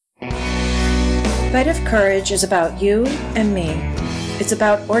Bite of Courage is about you and me. It's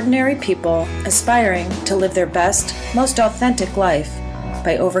about ordinary people aspiring to live their best, most authentic life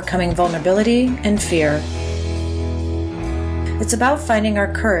by overcoming vulnerability and fear. It's about finding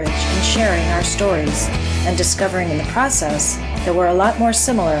our courage and sharing our stories and discovering in the process that we're a lot more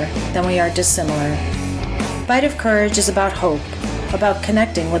similar than we are dissimilar. Bite of Courage is about hope, about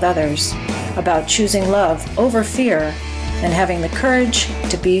connecting with others, about choosing love over fear, and having the courage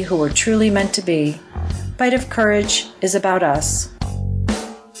to be who we're truly meant to be. Bite of Courage is about us.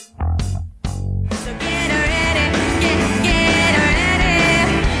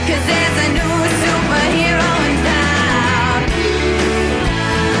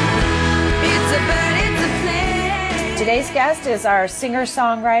 Today's guest is our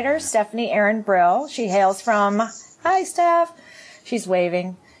singer-songwriter, Stephanie Erin Brill. She hails from, hi, Steph. She's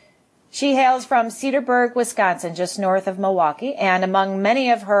waving. She hails from Cedarburg, Wisconsin, just north of Milwaukee. And among many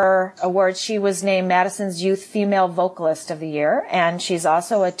of her awards, she was named Madison's Youth Female Vocalist of the Year. And she's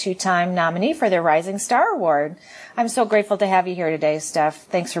also a 2-time nominee for the Rising Star Award. I'm so grateful to have you here today, Steph.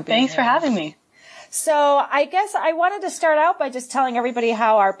 Thanks for being here. Thanks for having me. So I guess I wanted to start out by just telling everybody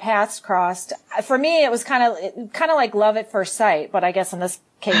how our paths crossed. For me, it was kind of like love at first sight, but I guess in this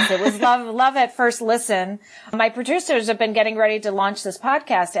case, it was love at first listen. My producers have been getting ready to launch this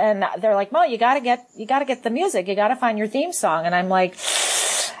podcast, and they're like, "Well, you gotta get the music. You gotta find your theme song." And I'm like,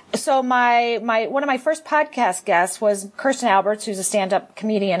 so one of my first podcast guests was Kirsten Alberts, who's a stand-up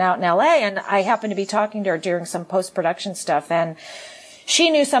comedian out in LA, and I happened to be talking to her during some post-production stuff, and she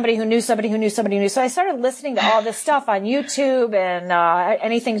knew somebody who knew somebody who knew somebody who knew. So I started listening to all this stuff on YouTube and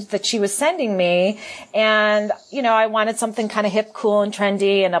anything that she was sending me. And, you know, I wanted something kind of hip, cool, and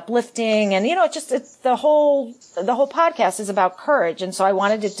trendy and uplifting. And, you know, it's the whole podcast is about courage. And so I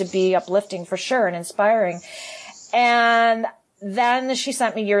wanted it to be uplifting for sure and inspiring. And then she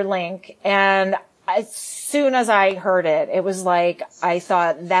sent me your link. And as soon as I heard it, it was like, I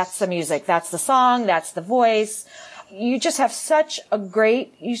thought, that's the music. That's the song. That's the voice. You just have such a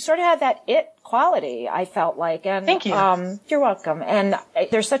you sort of had that it quality, I felt like. And thank you. You're welcome. And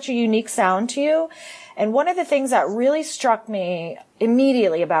there's such a unique sound to you. And one of the things that really struck me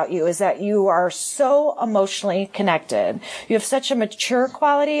immediately about you is that you are so emotionally connected. You have such a mature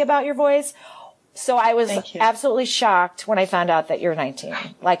quality about your voice. So I was absolutely shocked when I found out that you're 19.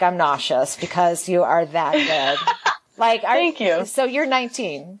 Like, I'm nauseous because you are that good. Thank you. So you're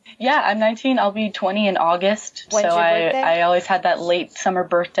 19. Yeah, I'm 19. I'll be 20 in August. When's your birthday? I always had that late summer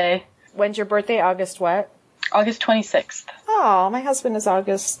birthday. When's your birthday? August what? August 26th. Oh, my husband is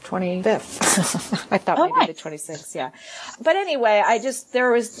August 25th. I thought maybe the 26th, yeah. But anyway,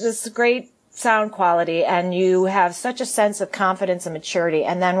 there was this great sound quality, and you have such a sense of confidence and maturity.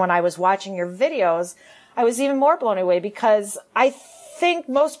 And then when I was watching your videos, I was even more blown away because I think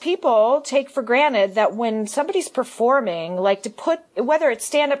most people take for granted that when somebody's performing, like to put, whether it's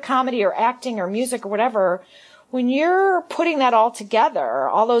stand-up comedy or acting or music or whatever, when you're putting that all together,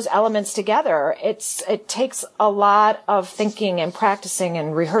 all those elements together, it takes a lot of thinking and practicing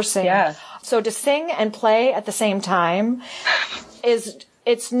and rehearsing. Yeah. So to sing and play at the same time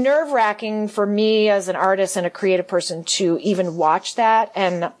it's nerve-wracking for me as an artist and a creative person to even watch that.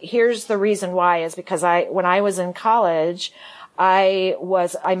 And here's the reason why is because when I was in college, I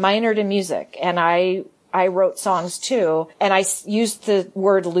minored in music, and I wrote songs too, and I used the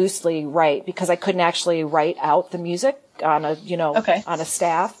word loosely, write, because I couldn't actually write out the music on a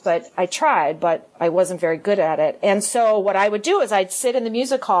staff, but I tried, but I wasn't very good at it. And so what I would do is I'd sit in the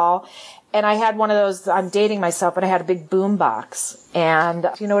music hall, and I had one of those, I'm dating myself, but I had a big boom box. And do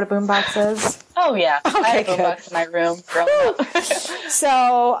you know what a boom box is? Oh, yeah. Okay, I had a boom box in my room growing up.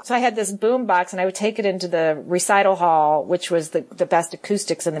 So I had this boom box, and I would take it into the recital hall, which was the best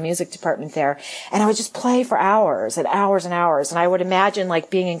acoustics in the music department there. And I would just play for hours and hours and hours. And I would imagine like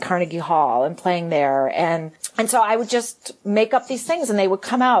being in Carnegie Hall and playing there. And so I would just make up these things, and they would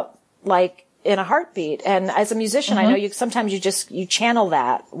come out like in a heartbeat. And as a musician, I know sometimes you channel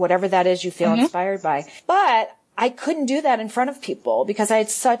that, whatever that is you feel inspired by. But I couldn't do that in front of people because I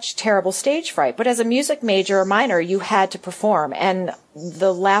had such terrible stage fright. But as a music major or minor, you had to perform. And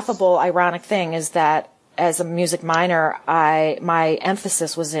the laughable, ironic thing is that as a music minor, my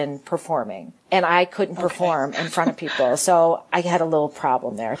emphasis was in performing, and I couldn't perform in front of people. So I had a little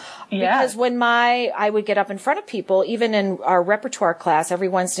problem there. Yeah. Because when I would get up in front of people, even in our repertoire class, every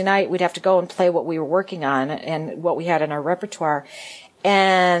Wednesday night, we'd have to go and play what we were working on and what we had in our repertoire.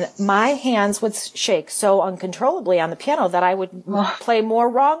 And my hands would shake so uncontrollably on the piano that I would play more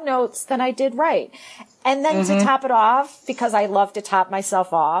wrong notes than I did right. And then to top it off, because I love to top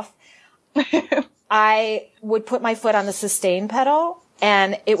myself off, I would put my foot on the sustain pedal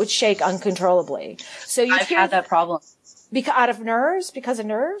and it would shake uncontrollably. So I've had that problem. Because of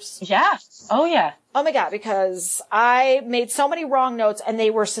nerves? Yeah. Oh, yeah. Oh my God, because I made so many wrong notes and they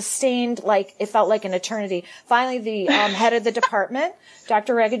were sustained like, it felt like an eternity. Finally, the head of the department,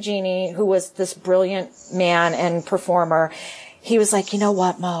 Dr. Regagini, who was this brilliant man and performer, he was like, you know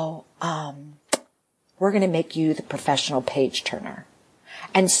what, Mo, we're going to make you the professional page turner.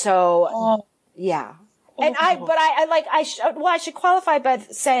 And so, yeah. And I should qualify by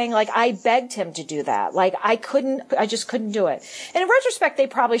saying, like, I begged him to do that. Like, I just couldn't do it. And in retrospect, they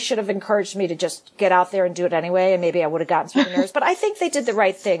probably should have encouraged me to just get out there and do it anyway. And maybe I would have gotten through the nerves. But I think they did the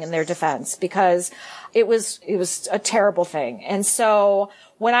right thing in their defense, because it was a terrible thing. And so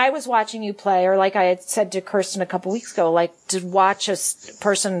when I was watching you play, or like I had said to Kirsten a couple weeks ago, like, to watch a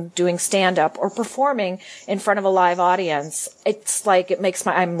person doing stand-up or performing in front of a live audience, it's like, it makes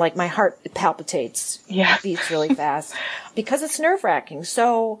my heart palpitates. Yeah. It beats really fast because it's nerve-wracking.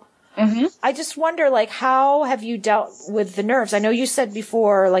 So I just wonder, like, how have you dealt with the nerves? I know you said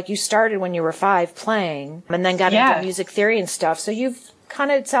before, like, you started when you were 5 playing and then got into music theory and stuff. So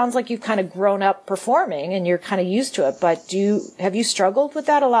it sounds like you've kind of grown up performing and you're kind of used to it, but have you struggled with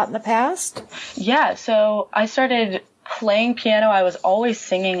that a lot in the past? Yeah. So I started playing piano. I was always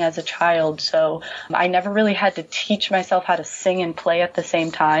singing as a child, so I never really had to teach myself how to sing and play at the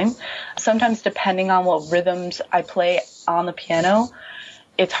same time. Sometimes, depending on what rhythms I play on the piano,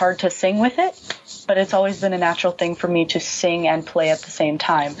 it's hard to sing with it, but it's always been a natural thing for me to sing and play at the same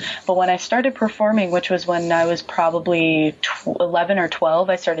time. But when I started performing, which was when I was probably 11 or 12,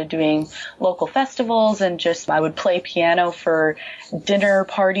 I started doing local festivals, and I would play piano for dinner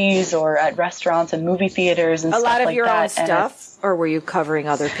parties or at restaurants and movie theaters and stuff like that. A lot of your own stuff? Or were you covering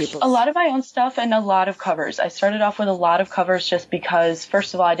other people's? A lot of my own stuff and a lot of covers. I started off with a lot of covers just because,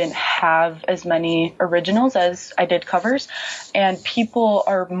 first of all, I didn't have as many originals as I did covers, and people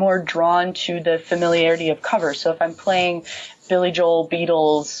are more drawn to the familiarity of covers. So if I'm playing Billy Joel,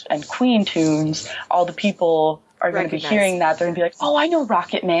 Beatles, and Queen tunes, all the people are going to be hearing that. They're going to be like, oh, I know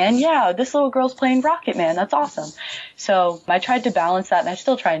Rocket Man. Yeah, this little girl's playing Rocket Man. That's awesome. So I tried to balance that, and I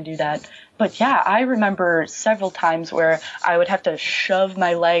still try and do that. But yeah, I remember several times where I would have to shove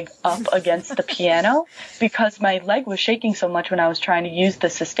my leg up against the piano because my leg was shaking so much when I was trying to use the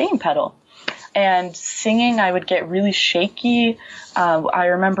sustain pedal. And singing, I would get really shaky. I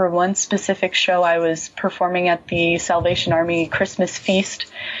remember one specific show I was performing at the Salvation Army Christmas feast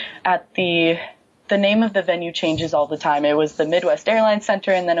at the name of the venue changes all the time. It was the Midwest Airlines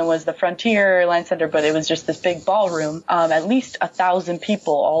Center, and then it was the Frontier Airlines Center, but it was just this big ballroom. At least 1,000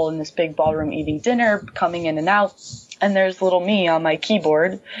 people all in this big ballroom eating dinner, coming in and out. And there's little me on my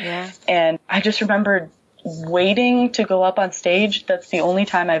keyboard. Yeah. And I just remembered waiting to go up on stage. That's the only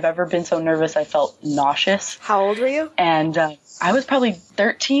time I've ever been so nervous I felt nauseous. How old were you? And I was probably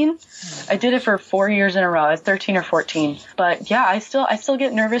 13. I did it for 4 years in a row. I was 13 or 14. But yeah, I still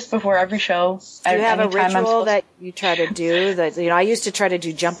get nervous before every show. Do you have a ritual that you try to do? That, I used to try to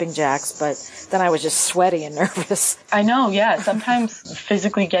do jumping jacks, but then I was just sweaty and nervous. I know, yeah. Sometimes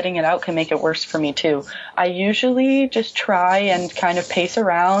physically getting it out can make it worse for me too. I usually just try and kind of pace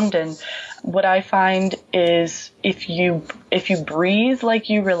around, and what I find is if you breathe like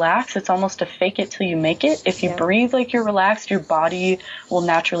you relax, it's almost a fake it till you make it. If you breathe like you're relaxed, your body will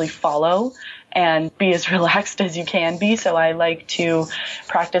naturally follow and be as relaxed as you can be. So I like to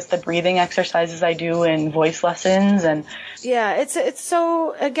practice the breathing exercises I do in voice lessons. And yeah, it's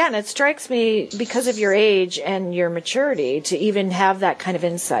so, again, it strikes me because of your age and your maturity to even have that kind of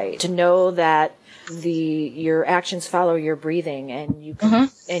insight, to know that your actions follow your breathing, and you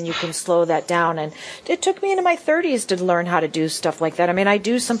can slow that down. And it took me into my 30s to learn how to do stuff like that. I mean, I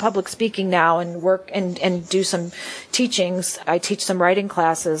do some public speaking now and work and do some teachings. I teach some writing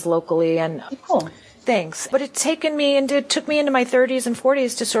classes locally and things. But it took me into my 30s and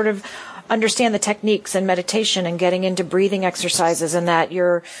 40s to sort of understand the techniques and meditation and getting into breathing exercises, and that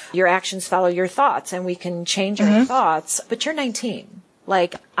your actions follow your thoughts, and we can change our thoughts. But you're 19.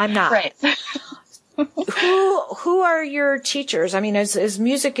 Like, I'm not. Right. Who are your teachers? I mean, is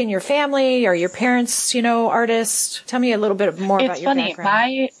music in your family? Are your parents, artists? Tell me a little bit more about your background.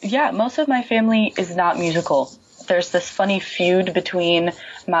 It's funny. Most of my family is not musical. There's this funny feud between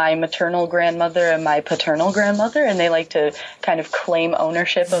my maternal grandmother and my paternal grandmother, and they like to kind of claim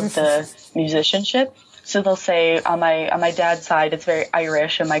ownership of the musicianship. So they'll say on my dad's side, it's very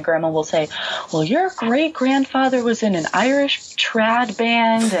Irish, and my grandma will say, well, your great grandfather was in an Irish trad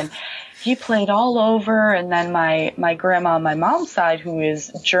band, and he played all over. And then my grandma on my mom's side, who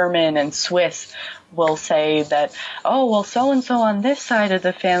is German and Swiss, will say that, oh, well, so-and-so on this side of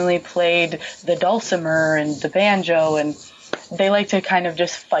the family played the dulcimer and the banjo. And they like to kind of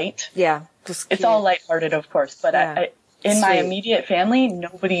just fight. Yeah. It's all lighthearted, of course, but Yeah. in my immediate family,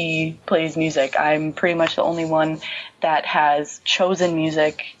 nobody plays music. I'm pretty much the only one that has chosen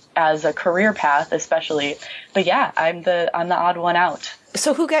music as a career path, especially. But yeah, I'm the odd one out.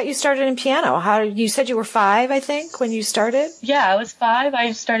 So who got you started in piano? You said you were 5, I think, when you started? Yeah, I was 5.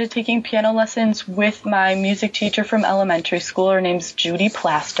 I started taking piano lessons with my music teacher from elementary school. Her name's Judy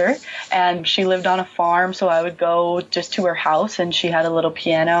Plaster, and she lived on a farm, so I would go just to her house, and she had a little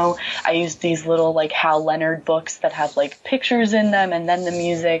piano. I used these little, like, Hal Leonard books that have, like, pictures in them, and then the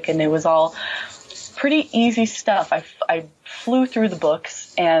music, and it was all pretty easy stuff. I flew through the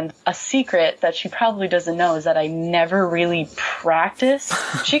books, and a secret that she probably doesn't know is that I never really practiced.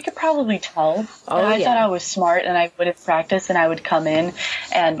 She could probably tell. I thought I was smart, and I wouldn't practice, and I would come in,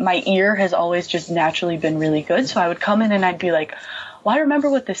 and my ear has always just naturally been really good, so I would come in and I'd be like, well, I remember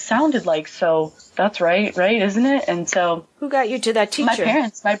what this sounded like, so that's right, isn't it? And so... Who got you to that teacher?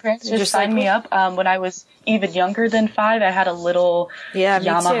 My parents just signed me up. When I was even younger than 5, I had a little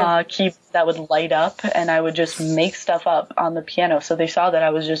Yamaha keyboard that would light up, and I would just make stuff up on the piano. So they saw that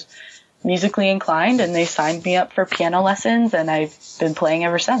I was just musically inclined, and they signed me up for piano lessons, and I've been playing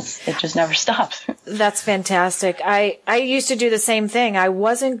ever since. It just never stopped. That's fantastic. I used to do the same thing.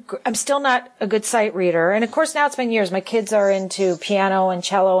 I'm still not a good sight reader. And of course now it's been years. My kids are into piano and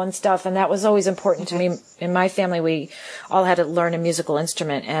cello and stuff, and that was always important to me. In my family, we all had to learn a musical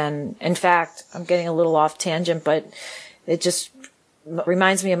instrument. And in fact, I'm getting a little off tangent, but it just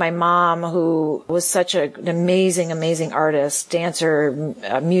reminds me of my mom, who was such an amazing, amazing artist, dancer,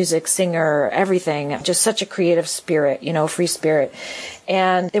 music, singer, everything. Just such a creative spirit, free spirit.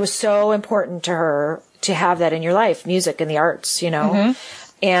 And it was so important to her to have that in your life, music and the arts,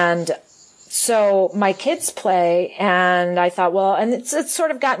 And so my kids play, and I thought, well, and it's sort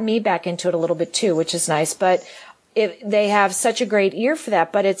of gotten me back into it a little bit too, which is nice, but they have such a great ear for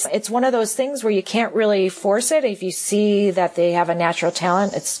that, but it's one of those things where you can't really force it. If you see that they have a natural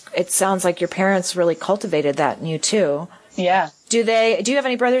talent, it sounds like your parents really cultivated that in you too. Yeah. Do you have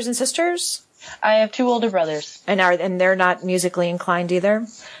any brothers and sisters? I have 2 older brothers. And they're not musically inclined either?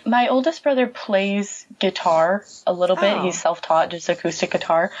 My oldest brother plays guitar a little bit. Oh. He's self-taught, just acoustic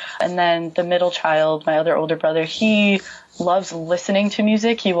guitar. And then the middle child, my other older brother, he loves listening to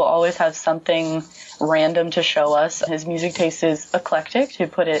music. He will always have something random to show us. His music taste is eclectic, to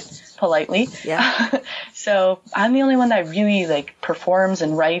put it politely. Yeah. So I'm the only one that really performs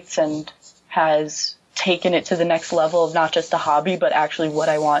and writes and has taken it to the next level of not just a hobby, but actually what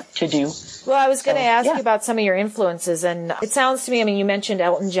I want to do. Well, I was going to ask you about some of your influences, and it sounds to me, you mentioned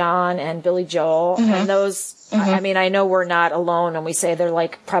Elton John and Billy Joel, and those, I know we're not alone when we say they're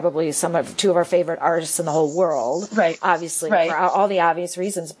probably 2 of our favorite artists in the whole world. Right. Obviously, right. For all the obvious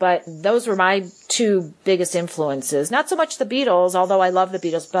reasons, but those were my 2 biggest influences. Not so much the Beatles, although I love the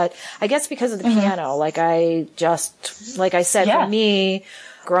Beatles, but I guess because of the piano. Like I said, for me,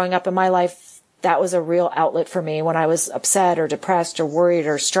 growing up in my life, that was a real outlet for me when I was upset or depressed or worried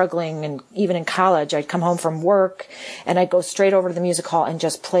or struggling. And even in college, I'd come home from work and I'd go straight over to the music hall and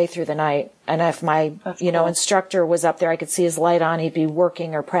just play through the night. And if my, instructor was up there, I could see his light on. He'd be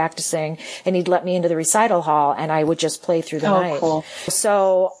working or practicing, and he'd let me into the recital hall, and I would just play through the night. Cool.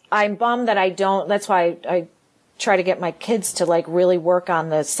 So I'm bummed that I don't. That's why I try to get my kids to really work on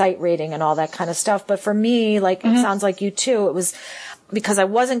the sight reading and all that kind of stuff. But for me, it sounds like you too. It was because I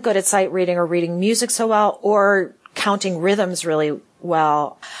wasn't good at sight reading or reading music so well or counting rhythms really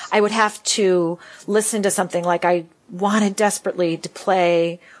well. I would have to listen to something I wanted desperately to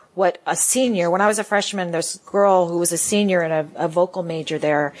play what a senior, when I was a freshman, there's a girl who was a senior and a vocal major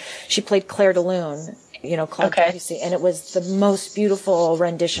there. She played Claire de Lune, Claude Debussy, and it was the most beautiful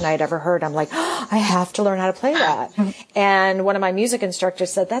rendition I'd ever heard. I'm like, I have to learn how to play that. And one of my music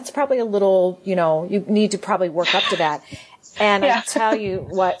instructors said, that's probably a little, you need to probably work up to that. And I tell you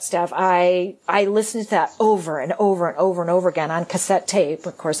what, Steph, I listened to that over and over and over and over again on cassette tape.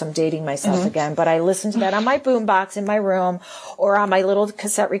 Of course, I'm dating myself again, but I listened to that on my boombox in my room or on my little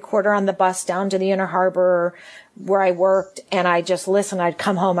cassette recorder on the bus down to the Inner Harbor where I worked. And I just listened. I'd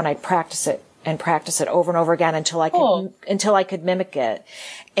come home and I'd practice it over and over again until I could mimic it.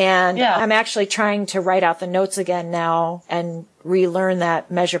 And I'm actually trying to write out the notes again now and relearn that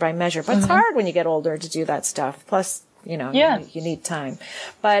measure by measure. But it's hard when you get older to do that stuff. Plus, You need time.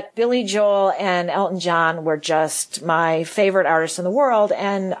 But Billy Joel and Elton John were just my favorite artists in the world.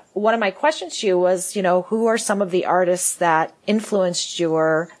 And one of my questions to you was, who are some of the artists that influenced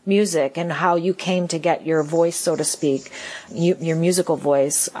your music and how you came to get your voice, so to speak, your musical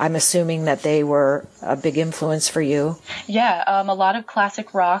voice? I'm assuming that they were a big influence for you. Yeah, a lot of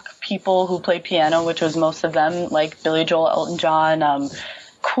classic rock people who play piano, which was most of them, like Billy Joel, Elton John,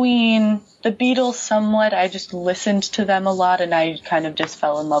 Queen, the Beatles somewhat. I just listened to them a lot and I kind of just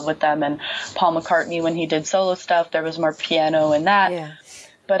fell in love with them. And Paul McCartney, when he did solo stuff, there was more piano in that. Yeah.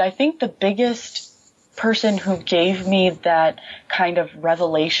 But I think the biggest person who gave me that kind of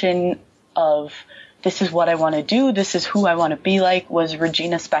revelation of this is what I want to do, this is who I want to be like, was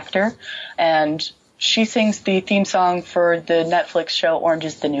Regina Spektor. And she sings the theme song for the Netflix show Orange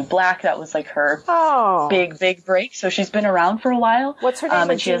is the New Black. That was like her big break. So she's been around for a while. What's her name?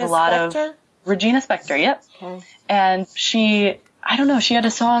 And she has a lot of Regina Spektor. Yep. Okay. And she had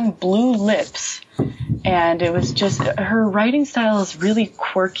a song Blue Lips. And it was just, her writing style is really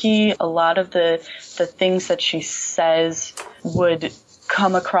quirky. A lot of the things that she says would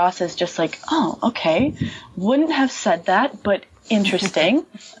come across as just like, oh, okay. Wouldn't have said that, but interesting.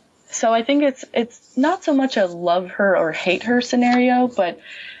 So I think it's not so much a love her or hate her scenario, but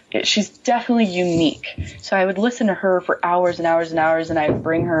she's definitely unique. So I would listen to her for hours and hours and hours, and I would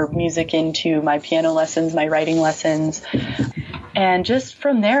bring her music into my piano lessons, my writing lessons. And just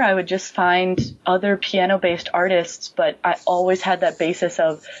from there, I would just find other piano-based artists, but I always had that basis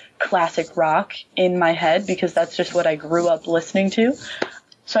of classic rock in my head because that's just what I grew up listening to.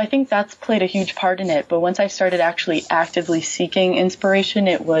 So I think that's played a huge part in it. But once I started actually actively seeking inspiration,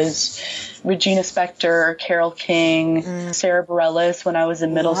 it was Regina Spektor, Carole King, Sarah Bareilles. When I was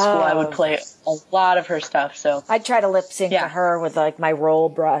in middle school, I would play a lot of her stuff. So I'd try to lip sync to her with like my roll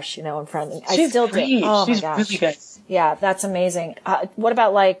brush, in front of me. She's still great. do. Oh She's my gosh. really good. Yeah, that's amazing. What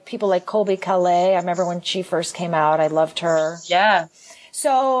about like people like Colby Calais? I remember when she first came out, I loved her. Yeah.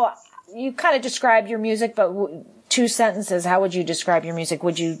 So you kind of described your music, but 2 sentences, how would you describe your music?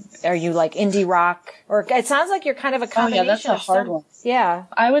 Are you like indie rock? Or it sounds like you're kind of a combination. Oh yeah, that's a hard one. Yeah.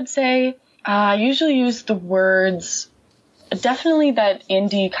 I would say, I usually use the words, definitely that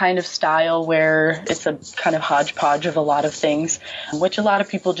indie kind of style where it's a kind of hodgepodge of a lot of things, which a lot of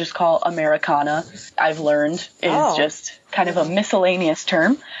people just call Americana. I've learned is just kind of a miscellaneous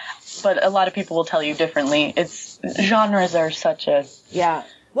term, but a lot of people will tell you differently. Genres are such a... Yeah.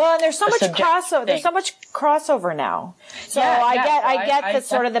 Well, and there's so much crossover. There's so much crossover now. So I get the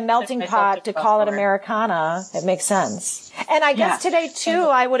sort of the melting pot to call it Americana. It makes sense. And I guess today too,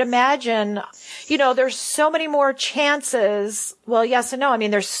 I would imagine, there's so many more chances. Well, yes and no. I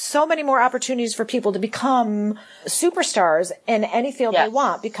mean, there's so many more opportunities for people to become superstars in any field they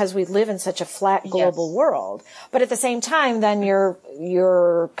want because we live in such a flat global world. But at the same time, then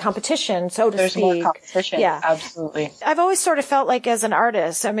your competition, so to speak. There's more competition. Yeah. Absolutely. I've always sort of felt like as an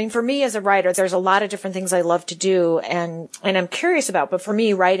artist, I mean, for me as a writer, there's a lot of different things I love to do and I'm curious about, but for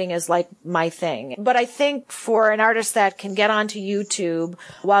me, writing is like my thing. But I think for an artist that can get onto YouTube,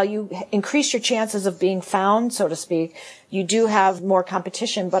 while you increase your chances of being found, so to speak, you do have more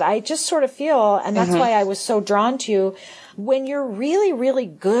competition. But I just sort of feel, and that's why I was so drawn to you, when you're really, really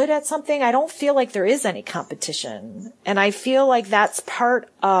good at something, I don't feel like there is any competition. And I feel like that's part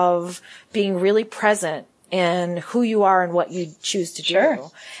of being really present in who you are and what you choose to do.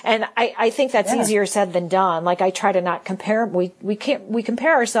 Sure. And I think that's easier said than done. Like I try to not compare, we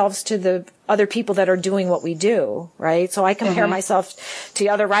compare ourselves to the other people that are doing what we do, right? So I compare myself to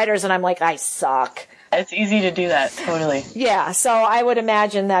other writers and I'm like, I suck. It's easy to do that, totally. Yeah, so I would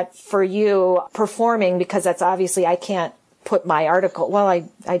imagine that for you performing, because that's obviously I can't put my article, well,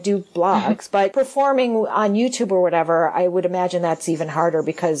 I do blogs, but performing on YouTube or whatever, I would imagine that's even harder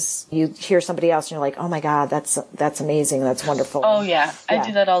because you hear somebody else and you're like, oh my God, that's amazing. That's wonderful. Oh yeah, I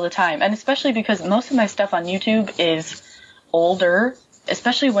do that all the time. And especially because most of my stuff on YouTube is older,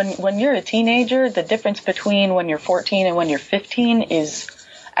 especially when you're a teenager, the difference between when you're 14 and when you're 15 is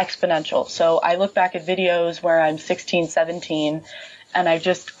exponential. So I look back at videos where I'm 16, 17, and I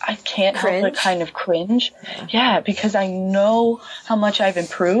can't help but kind of cringe. Yeah, because I know how much I've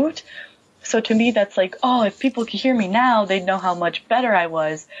improved. So to me, that's like, oh, if people could hear me now, they'd know how much better I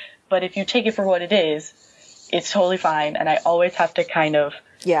was. But if you take it for what it is, it's totally fine. And I always have to kind of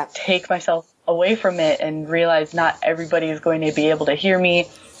take myself away from it and realize not everybody is going to be able to hear me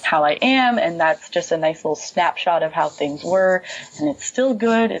how I am, and that's just a nice little snapshot of how things were, and it's still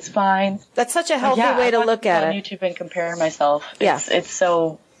good, it's fine. That's such a healthy way to look at it. On YouTube and compare myself. It's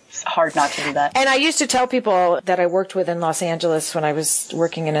so it's hard not to do that. And I used to tell people that I worked with in Los Angeles when I was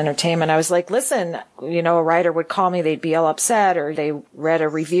working in entertainment, I was like, listen, you know, a writer would call me, they'd be all upset, or they read a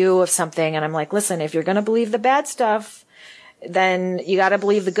review of something, and I'm like, listen, if you're going to believe the bad stuff, then you got to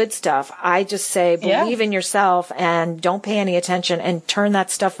believe the good stuff. I just say, believe in yourself and don't pay any attention and turn that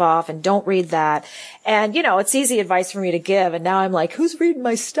stuff off and don't read that. And, you know, it's easy advice for me to give. And now I'm like, who's reading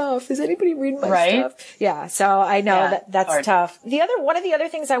my stuff? Is anybody reading my stuff? Yeah. So I know that's hard. Tough. One of the other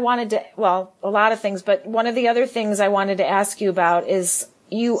things I wanted to, well, a lot of things, but one of the other things I wanted to ask you about is,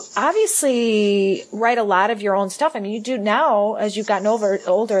 you obviously write a lot of your own stuff. I mean, you do now, as you've gotten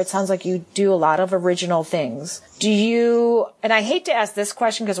older, it sounds like you do a lot of original things. And I hate to ask this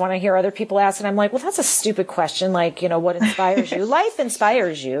question because when I hear other people ask it, I'm like, well, that's a stupid question. Like, you know, what inspires you? Life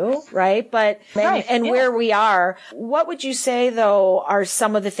inspires you, right? But, where we are, what would you say though are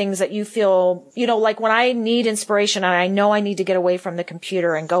some of the things that you feel, you know, like when I need inspiration and I know I need to get away from the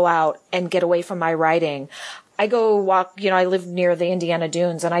computer and go out and get away from my writing, I go walk, you know, I live near the Indiana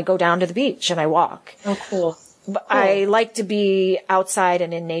Dunes and I go down to the beach and I walk. Oh, cool. But I like to be outside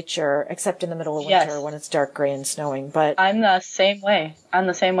and in nature, except in the middle of winter when it's dark, gray, and snowing. But I'm the same way.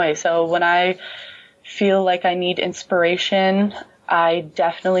 So when I feel like I need inspiration, I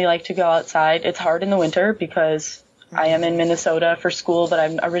definitely like to go outside. It's hard in the winter because I am in Minnesota for school, but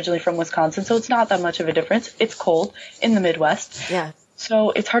I'm originally from Wisconsin, so it's not that much of a difference. It's cold in the Midwest. Yeah.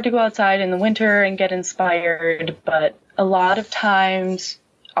 So it's hard to go outside in the winter and get inspired, but a lot of times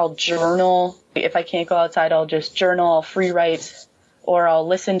I'll journal. If I can't go outside, I'll just journal, I'll free write, or I'll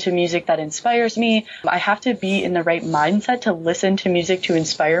listen to music that inspires me. I have to be in the right mindset to listen to music to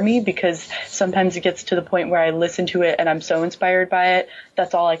inspire me, because sometimes it gets to the point where I listen to it and I'm so inspired by it,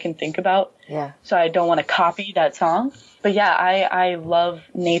 that's all I can think about. Yeah. So I don't want to copy that song. But yeah, I love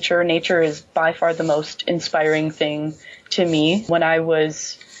nature. Nature is by far the most inspiring thing to me. When I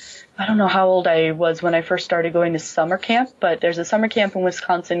don't know how old I was when I first started going to summer camp, but there's a summer camp in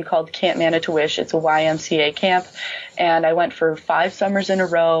Wisconsin called Camp Manitowish. It's a YMCA camp, and I went for 5 summers in a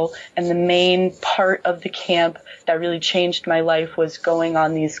row, and the main part of the camp that really changed my life was going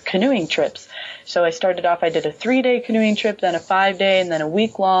on these canoeing trips. So I started off, I did a 3-day canoeing trip, then a 5-day, and then a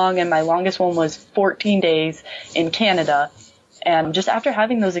week-long, and my longest one was 14 days in Canada. And just after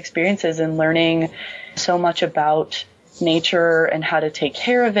having those experiences and learning so much about nature and how to take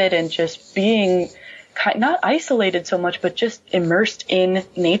care of it, and just being not isolated so much, but just immersed in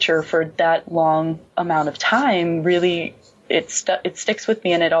nature for that long amount of time, really it sticks with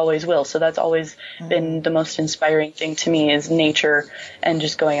me, and it always will. So that's always been the most inspiring thing to me, is nature and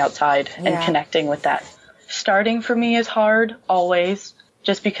just going outside and connecting with that. Starting for me is hard always,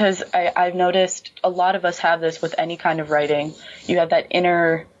 just because I've noticed a lot of us have this with any kind of writing. You have that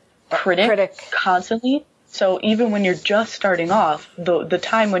inner critic constantly. So even when you're just starting off, the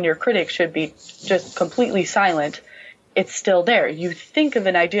time when your critic should be just completely silent, it's still there. You think of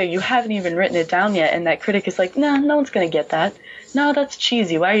an idea, you haven't even written it down yet, and that critic is like, no one's going to get that. No, that's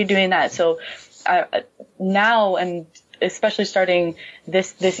cheesy. Why are you doing that? So now, and especially starting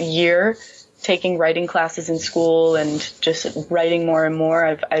this year, taking writing classes in school and just writing more and more,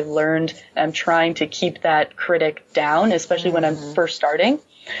 I've learned, I'm trying to keep that critic down, especially when I'm first starting.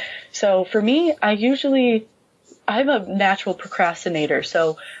 So for me, I'm a natural procrastinator,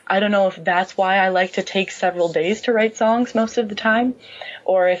 so I don't know if that's why I like to take several days to write songs most of the time,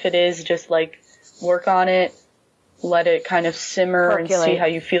 or if it is just like work on it, let it kind of simmer and see how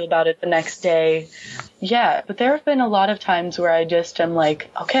you feel about it the next day. Yeah, but there have been a lot of times where I just am like,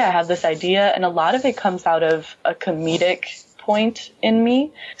 okay, I have this idea, and a lot of it comes out of a comedic point in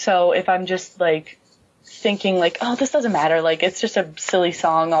me. So if I'm just like thinking like, oh, this doesn't matter, like it's just a silly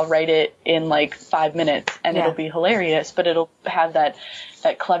song, I'll write it in like 5 minutes and it'll be hilarious, but it'll have that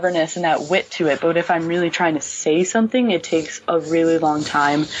cleverness and that wit to it. But if I'm really trying to say something, it takes a really long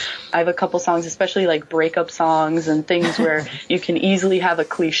time. I have a couple songs, especially like breakup songs and things where you can easily have a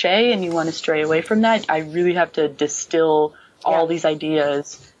cliche and you want to stray away from that. I really have to distill all these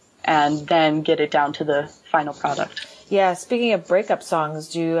ideas and then get it down to the final product. Yeah, speaking of breakup songs,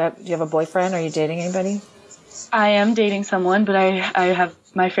 do you have a boyfriend? Are you dating anybody? I am dating someone, but I have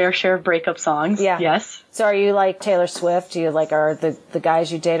my fair share of breakup songs. Yeah. Yes. So are you like Taylor Swift? Do you like, are the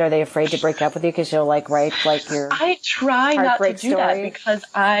guys you date, are they afraid to break up with you because you'll like write like your I try not to do that because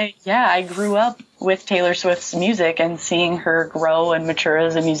I grew up with Taylor Swift's music and seeing her grow and mature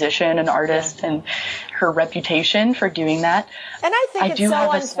as a musician and artist and her reputation for doing that. And I think it's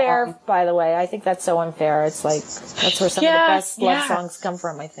so unfair, by the way. I think that's so unfair. It's like, that's where some of the best love songs come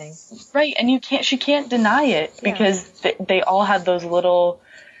from, I think. Right. And she can't deny it because they all have those little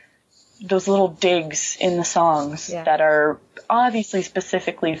those little digs in the songs that are obviously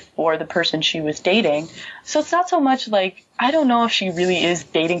specifically for the person she was dating. So it's not so much like, I don't know if she really is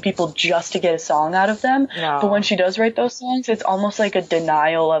dating people just to get a song out of them. No. But when she does write those songs, it's almost like a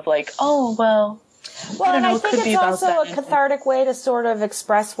denial of like, oh, well, and I think it's also a cathartic way to sort of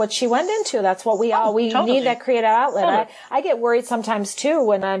express what she went into. That's what we totally need, that creative outlet. Totally. I get worried sometimes too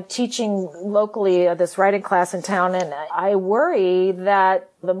when I'm teaching locally this writing class in town, and I worry that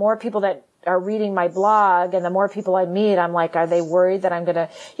the more people that are reading my blog and the more people I meet, I'm like, are they worried that I'm going to,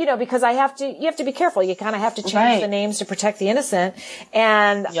 because you have to be careful. You kind of have to change the names to protect the innocent.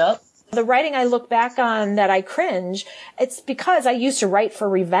 And the writing I look back on that I cringe, it's because I used to write for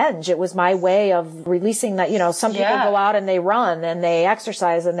revenge. It was my way of releasing that, some people go out and they run and they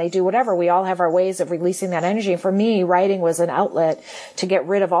exercise and they do whatever. We all have our ways of releasing that energy. And for me, writing was an outlet to get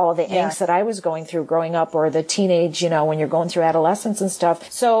rid of all of the angst that I was going through growing up, or the teenage, when you're going through adolescence and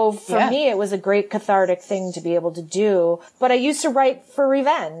stuff. So for me, it was a great cathartic thing to be able to do. But I used to write for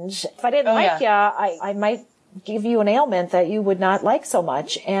revenge. If I didn't like you, I might give you an ailment that you would not like so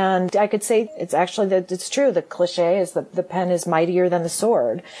much. And I could say it's true. The cliche is the pen is mightier than the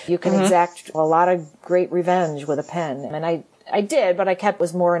sword. You can exact a lot of great revenge with a pen. And I did, but I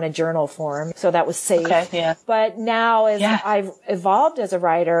was more in a journal form. So that was safe. Okay, But now as I've evolved as a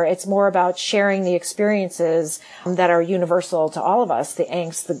writer, it's more about sharing the experiences that are universal to all of us. The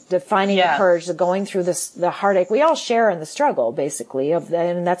angst, the finding the courage, the going through the heartache. We all share in the struggle, basically,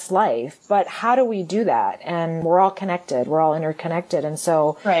 and that's life. But how do we do that? And we're all connected. We're all interconnected. And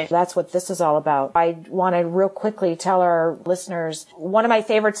so that's what this is all about. I want to real quickly tell our listeners one of my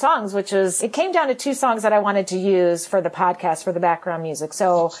favorite songs, which is, it came down to 2 songs that I wanted to use for the podcast, for the background music.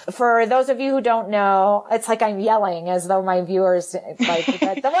 So for those of you who don't know, it's like I'm yelling as though my viewers, like the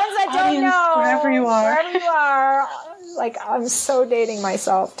ones that don't know, wherever you are, like I'm so dating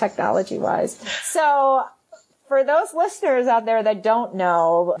myself technology wise. So for those listeners out there that don't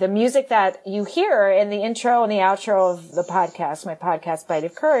know, the music that you hear in the intro and the outro of the podcast, my podcast, Bite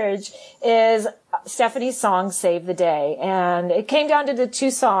of Courage, is Stephanie's song, Save the Day. And it came down to the 2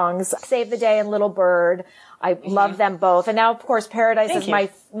 songs, Save the Day and Little Bird. I love them both. And now, of course, Paradise is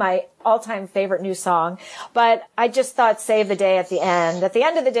my all-time favorite new song. But I just thought Save the Day at the end. At the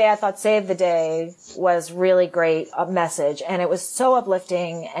end of the day, I thought Save the Day was really great, a message. And it was so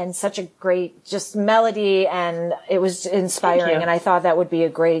uplifting and such a great just melody, and it was inspiring. And I thought that would be a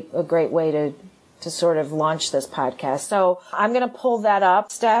great way to sort of launch this podcast. So I'm going to pull that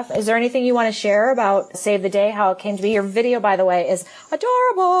up. Steph, is there anything you want to share about Save the Day, how it came to be? Your video, by the way, is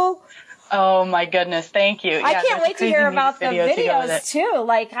adorable. Oh my goodness, thank you. I can't wait to hear about the videos too.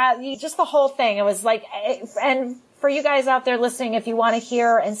 Like just the whole thing. It was like, and for you guys out there listening, if you want to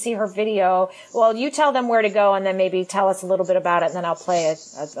hear and see her video, well, you tell them where to go and then maybe tell us a little bit about it, and then I'll play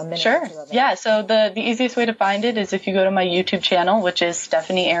a minute or 2 of it. Yeah, so the easiest way to find it is if you go to my YouTube channel, which is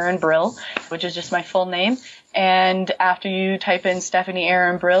Stephanie Erin Brill, which is just my full name. And after you type in Stephanie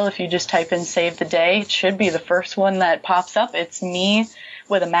Erin Brill, if you just type in Save the Day, it should be the first one that pops up. It's me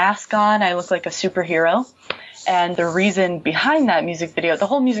with a mask on. I look like a superhero. And the reason behind that music video, the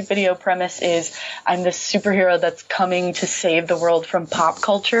whole music video premise is I'm this superhero that's coming to save the world from pop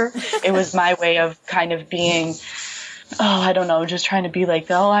culture. It was my way of kind of being, I don't know, just trying to be like,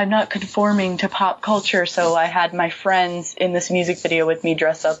 I'm not conforming to pop culture. So I had my friends in this music video with me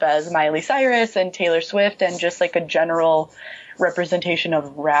dress up as Miley Cyrus and Taylor Swift, and just like a general representation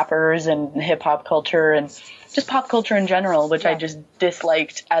of rappers and hip hop culture and just pop culture in general, which I just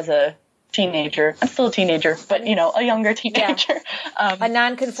disliked as a teenager. I'm still a teenager, but a younger teenager. A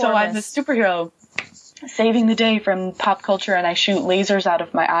nonconformist. So I'm the superhero saving the day from pop culture, and I shoot lasers out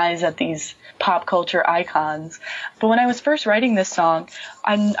of my eyes at these pop culture icons. But when I was first writing this song,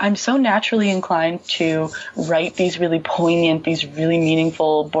 I'm so naturally inclined to write these really poignant, these really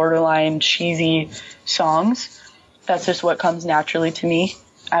meaningful, borderline cheesy songs. That's just what comes naturally to me.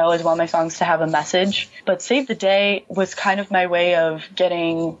 I always want my songs to have a message. But Save the Day was kind of my way of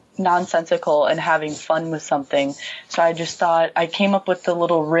getting nonsensical and having fun with something. So I just thought, I came up with the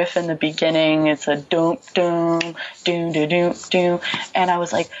little riff in the beginning. It's a doom, doom, doom, doom, doom, doom. And I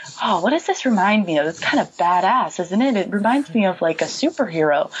was like, what does this remind me of? It's kind of badass, isn't it? It reminds me of like a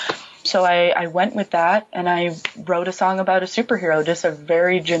superhero. So I went with that, and I wrote a song about a superhero, just a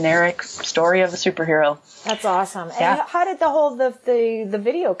very generic story of a superhero. That's awesome. Yeah. And how did the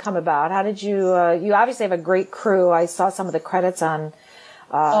video come about? How did you obviously have a great crew. I saw some of the credits on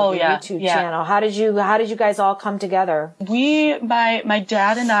YouTube channel. How did you guys all come together? My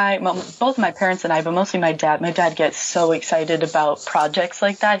dad and I, both my parents and I, but mostly my dad. My dad gets so excited about projects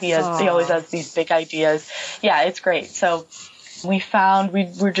like that. He always has these big ideas. Yeah, it's great. So we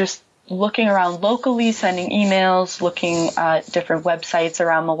were just looking around locally, sending emails, looking at different websites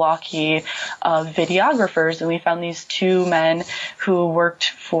around Milwaukee of videographers, and we found these two men who worked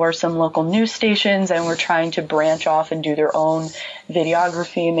for some local news stations and were trying to branch off and do their own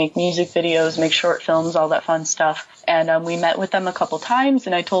videography, make music videos, make short films, all that fun stuff. And we met with them a couple times,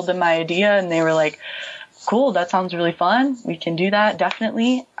 and I told them my idea, and they were like, cool, that sounds really fun. We can do that,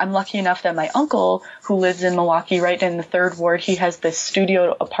 definitely. I'm lucky enough that my uncle, who lives in Milwaukee, right in the 3rd Ward, he has this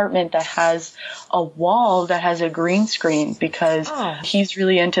studio apartment that has a wall that has a green screen because he's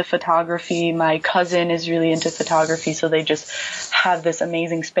really into photography. My cousin is really into photography, so they just have this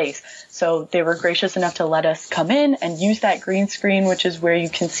amazing space. So they were gracious enough to let us come in and use that green screen, which is where you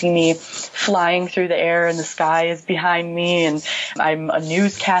can see me flying through the air and the sky is behind me. And I'm a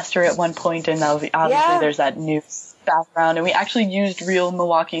newscaster at one point, and obviously there's that news background. And we actually used real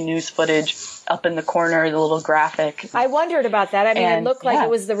Milwaukee news footage up in the corner, the little graphic. I wondered about that. I mean, it looked like it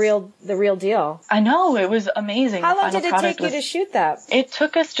was the real deal. I know, it was amazing. How long did it take you to shoot that? It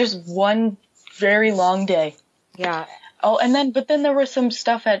took us just one very long day. Yeah. Oh, but then there was some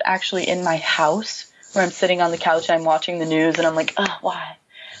stuff actually in my house where I'm sitting on the couch and I'm watching the news and I'm like, why?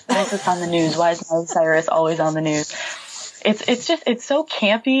 Why is this on the news? Why is Miley Cyrus always on the news? It's so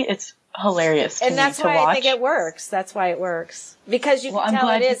campy. It's hilarious to me to watch. And that's why I think it works. That's why it works. Because you can tell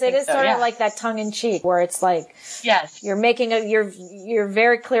it is sort of like that tongue in cheek where it's like, yes, you're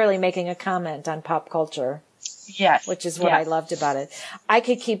very clearly making a comment on pop culture. Yes. Which is what I loved about it. I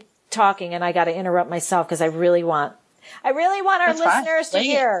could keep talking and I got to interrupt myself because I really want our listeners to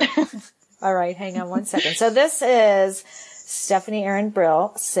hear. All right, hang on one second. So this is Stephanie Erin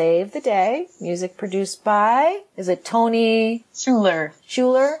Brill, Save the Day, music produced by, is it Tony Schuler?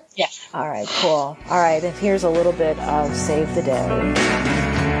 Yes. All right, cool. All right, and here's a little bit of Save the Day.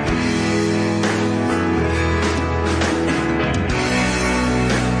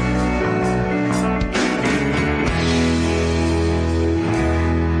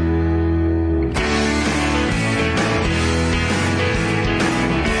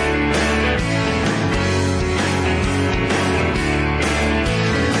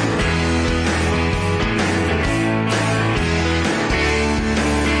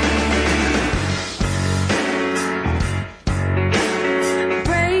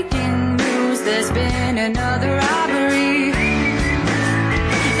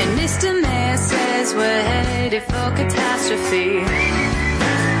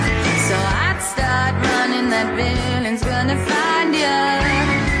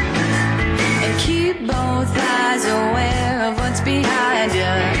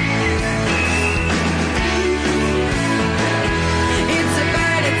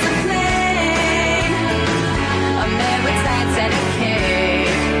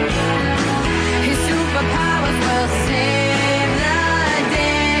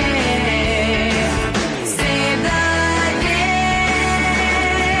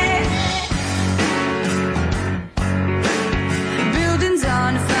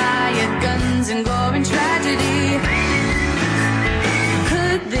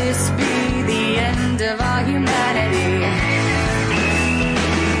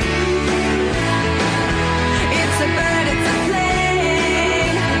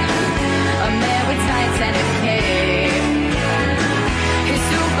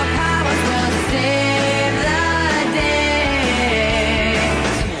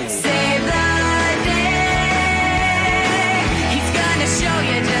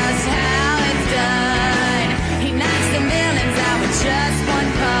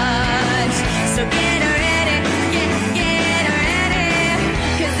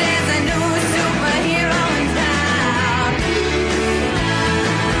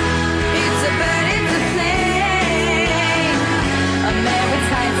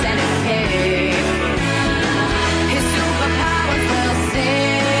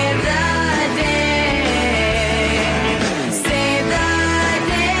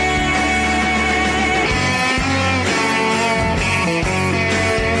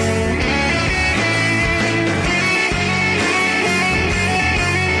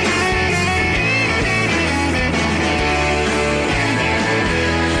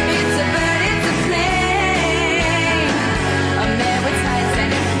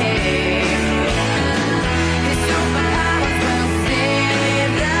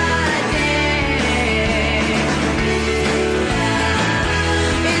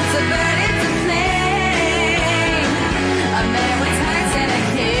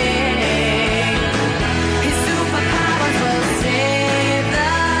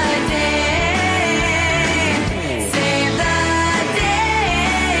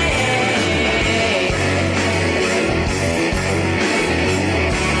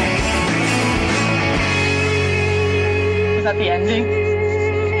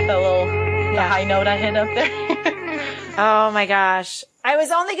 note I hit up there. Oh my gosh. I was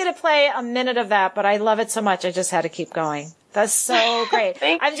only going to play a minute of that, but I love it so much. I just had to keep going. That's so great.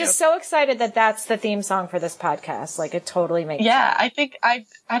 I'm just so excited that that's the theme song for this podcast. Like, it totally makes sense. I think I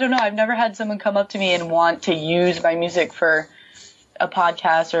don't know. I've never had someone come up to me and want to use my music for a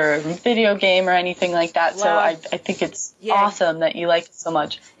podcast or a video game or anything like that. Well, so I think it's awesome that you like it so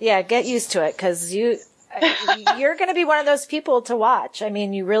much. Yeah, get used to it, because you're going to be one of those people to watch. I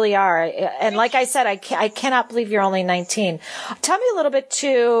mean, you really are. And like I said, I cannot believe you're only 19. Tell me a little bit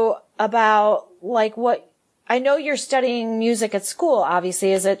too about like what, I know you're studying music at school,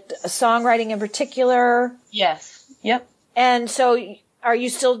 obviously. Is it songwriting in particular? Yes. Yep. And so are you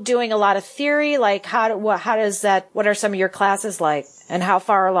still doing a lot of theory? Like what are some of your classes like, and how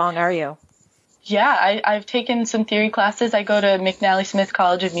far along are you? Yeah, I've taken some theory classes. I go to McNally Smith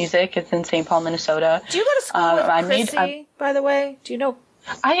College of Music. It's in St. Paul, Minnesota. Do you go to school with Chrissy, by the way? Do you know?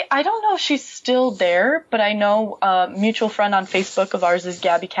 I don't know if she's still there, but I know a mutual friend on Facebook of ours is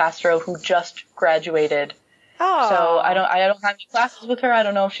Gabby Castro, who just graduated. Oh. So I don't have any classes with her. I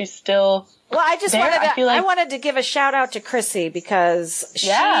don't know if she's still Well, I wanted to give a shout out to Chrissy, because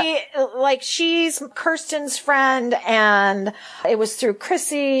she's Kirsten's friend, and it was through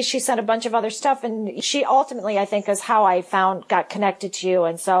Chrissy. She sent a bunch of other stuff, and she ultimately, I think, is how I got connected to you.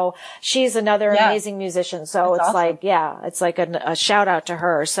 And so she's another amazing musician. So That's awesome. it's like a shout out to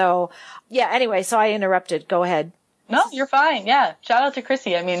her. So anyway, so I interrupted. Go ahead. No, you're fine. Yeah. Shout out to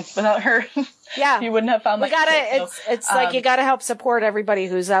Chrissy. I mean, without her, you wouldn't have found my music. It's like you gotta help support everybody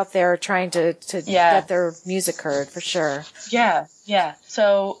who's out there trying to get their music heard, for sure. Yeah. Yeah.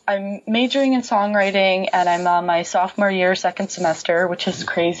 So I'm majoring in songwriting, and I'm on my sophomore year, second semester, which is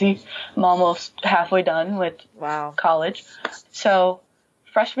crazy. I'm almost halfway done with college. So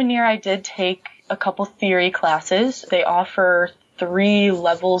freshman year, I did take a couple theory classes. They offer 3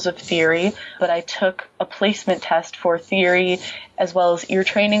 levels of theory, but I took a placement test for theory as well as ear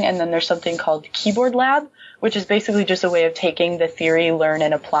training, and then there's something called keyboard lab, which is basically just a way of taking the theory, learn,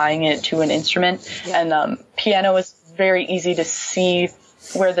 and applying it to an instrument. Yeah. And piano is very easy to see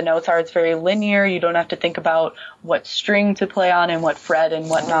where the notes are. It's very linear. You don't have to think about what string to play on and what fret and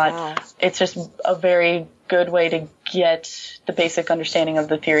whatnot. Wow. It's just a very good way to get the basic understanding of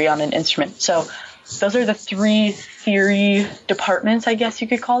the theory on an instrument. So those are the 3 theory departments, I guess you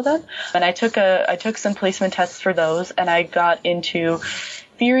could call them. And I took some placement tests for those, and I got into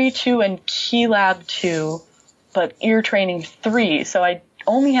Theory 2 and Key Lab 2, but ear training 3. So I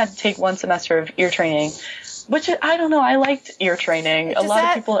only had to take 1 semester of ear training, which I don't know. I liked ear training. A lot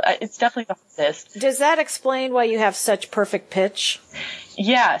of people, it's definitely the hardest. Does that explain why you have such perfect pitch?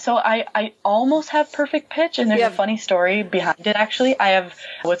 Yeah, so I almost have perfect pitch, and there's a funny story behind it, actually. I have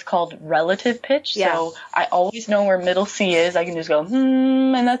what's called relative pitch, so I always know where middle C is. I can just go,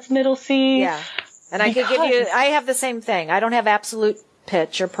 and that's middle C. Yeah, and I have the same thing. I don't have absolute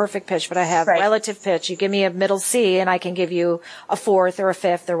pitch or perfect pitch, but I have relative pitch. You give me a middle C, and I can give you a 4th or a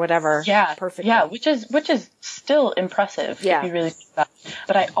 5th or whatever. Yeah, perfect. Yeah, which is still impressive if you really think about it.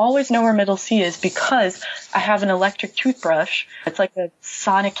 But I always know where middle C is because I have an electric toothbrush. It's like a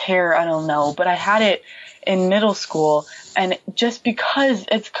Sonicare, I don't know, but I had it in middle school, and just because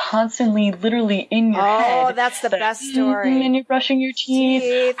it's constantly literally in your head. Oh, that's the best story. And you're brushing your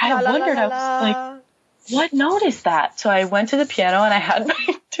teeth. I wondered, I was like, what note is that? So I went to the piano, and I had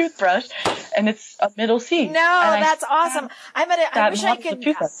my toothbrush, and it's a middle C. No, that's awesome. I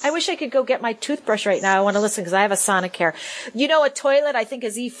wish I could go get my toothbrush right now. I want to listen because I have a Sonicare. You know, a toilet I think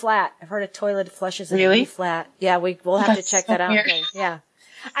is E flat. I've heard a toilet flushes in E flat. Yeah, we'll have to check that out. Weird. Yeah.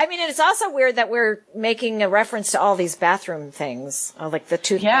 I mean, it's also weird that we're making a reference to all these bathroom things, like the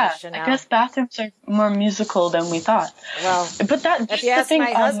toothbrush. Yeah, I guess bathrooms are more musical than we thought. Well, but if you ask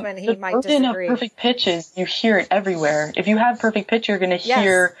my husband, he might disagree. The burden of perfect pitch is you hear it everywhere. If you have perfect pitch, you're going to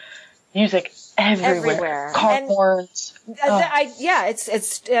hear music everywhere. Car horns.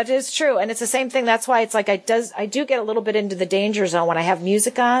 It is true, and it's the same thing. That's why it's like I do get a little bit into the danger zone when I have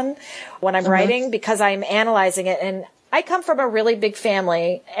music on, when I'm writing, because I'm analyzing it. And I come from a really big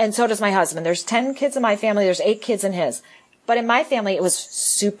family, and so does my husband. There's 10 kids in my family. There's 8 kids in his. But in my family, it was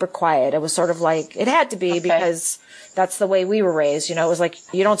super quiet. It was sort of like, it had to be because that's the way we were raised. You know, it was like,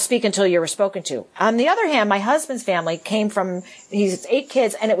 you don't speak until you were spoken to. On the other hand, my husband's family he's 8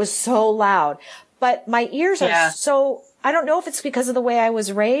 kids, and it was so loud. But my ears are so, I don't know if it's because of the way I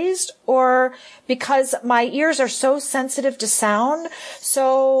was raised or because my ears are so sensitive to sound.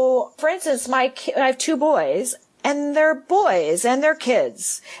 So, for instance, I have 2 boys, and they're boys and they're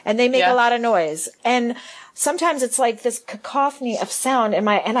kids, and they make a lot of noise. And sometimes it's like this cacophony of sound, and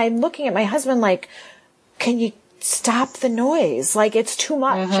I'm looking at my husband like, can you stop the noise. Like it's too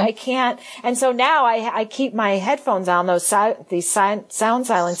much. I can't. And so now I keep my headphones on, these sound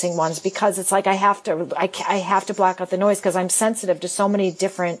silencing ones, because it's like I have to block out the noise because I'm sensitive to so many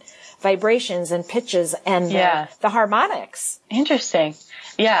different vibrations and pitches and the harmonics. Interesting.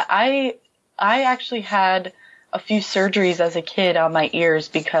 Yeah. I actually had a few surgeries as a kid on my ears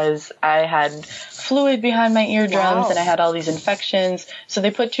because I had fluid behind my eardrums and I had all these infections. So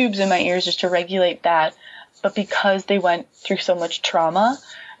they put tubes in my ears just to regulate that. But because they went through so much trauma,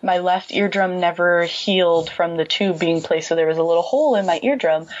 my left eardrum never healed from the tube being placed. So there was a little hole in my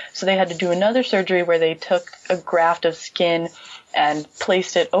eardrum. So they had to do another surgery where they took a graft of skin and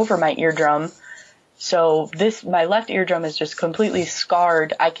placed it over my eardrum. So my left eardrum is just completely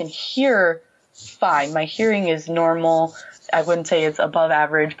scarred. I can hear fine. My hearing is normal. I wouldn't say it's above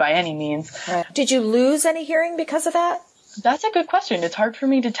average by any means. Right. Did you lose any hearing because of that? That's a good question. It's hard for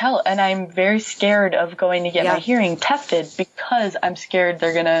me to tell. And I'm very scared of going to get my hearing tested because I'm scared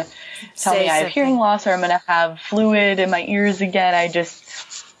they're going to tell me I have hearing loss or I'm going to have fluid in my ears again.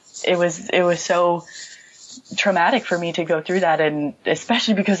 It was so traumatic for me to go through that, and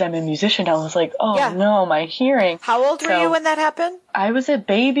especially because I'm a musician, I was like, no, my hearing. How old were you when that happened? I was a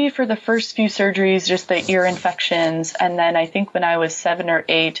baby for the first few surgeries, just the ear infections, and then I think when I was 7 or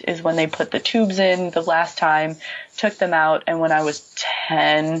 8 is when they put the tubes in the last time, took them out, and when I was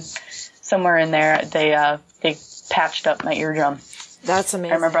 10, somewhere in there, they patched up my eardrum. That's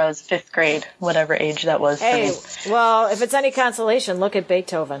amazing. I remember I was 5th grade, whatever age that was for me. Well, if it's any consolation, look at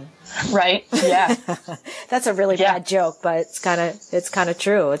Beethoven. Right? Yeah. That's a really bad joke, but it's kind of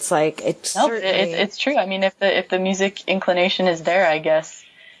true. It's like it's true. I mean, if the music inclination is there, I guess.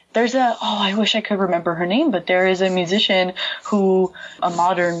 There's I wish I could remember her name, but there is a musician a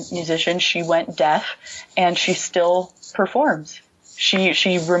modern musician, she went deaf and she still performs.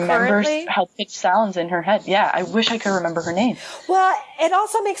 She remembers how pitch sounds in her head. Yeah, I wish I could remember her name. Well, it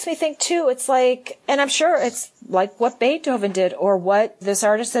also makes me think too, it's like, and I'm sure it's like what Beethoven did or what this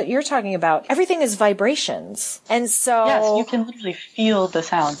artist that you're talking about. Everything is vibrations. And so. Yes, you can literally feel the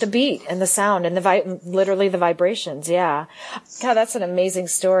sound. The beat and the sound and literally the vibrations. Yeah. God, that's an amazing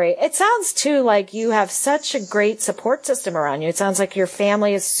story. It sounds too like you have such a great support system around you. It sounds like your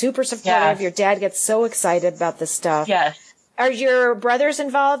family is super supportive. Yeah. Your dad gets so excited about this stuff. Yes. Are your brothers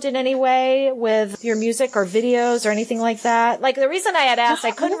involved in any way with your music or videos or anything like that? Like the reason I had asked, I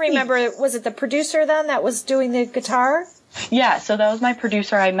couldn't remember, was it the producer then that was doing the guitar? Yeah, so that was my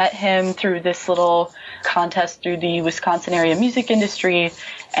producer. I met him through this little contest through the Wisconsin area music industry.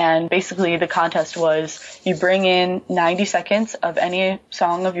 And basically the contest was you bring in 90 seconds of any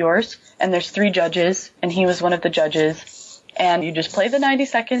song of yours, and there's 3 judges, and he was one of the judges. And you just play the 90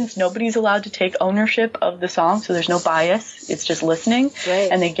 seconds. Nobody's allowed to take ownership of the song, so there's no bias. It's just listening. Great.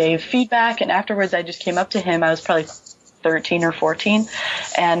 And they gave feedback, and afterwards I just came up to him. I was probably 13 or 14,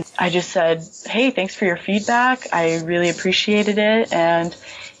 and I just said, hey, thanks for your feedback. I really appreciated it. And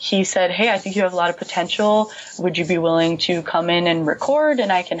he said, hey, I think you have a lot of potential. Would you be willing to come in and record,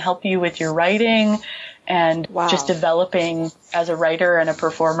 and I can help you with your writing and just developing as a writer and a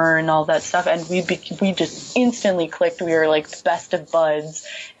performer and all that stuff. And we just instantly clicked. We were like the best of buds,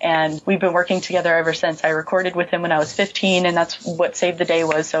 and we've been working together ever since. I recorded with him when I was 15, and that's what Save the Day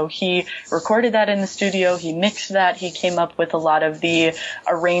was. So he recorded that in the studio. He mixed that. He came up with a lot of the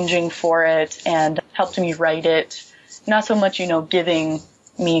arranging for it and helped me write it. Not so much, giving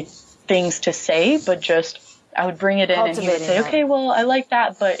me things to say, but just I would bring it in and he would say, okay, well, I like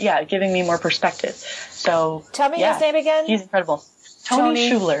that, but yeah, giving me more perspective. So tell me his name again. He's incredible. Tony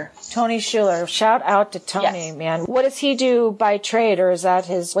Schuler. Tony Schuler. Shout out to Tony, man. What does he do by trade, or is that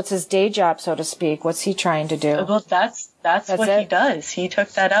what's his day job, so to speak? What's he trying to do? Well, that's what he does. He took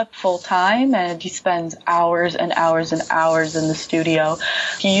that up full time, and he spends hours and hours and hours in the studio.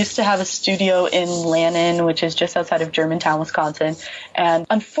 He used to have a studio in Lannon, which is just outside of Germantown, Wisconsin. And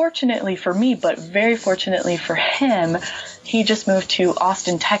unfortunately for me, but very fortunately for him, he just moved to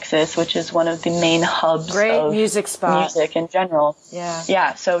Austin, Texas, which is one of the main hubs of music spot. Music in general. Yeah.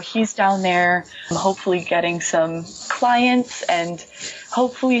 Yeah. So he's down there, hopefully getting some clients, and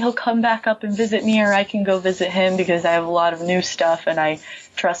hopefully he'll come back up and visit me, or I can go visit him, because I have a lot of new stuff and I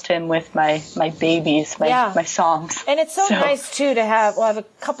trust him with my babies, my songs. And it's so nice too to have, I have a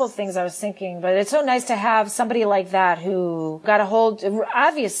couple of things I was thinking, but it's so nice to have somebody like that who got a hold,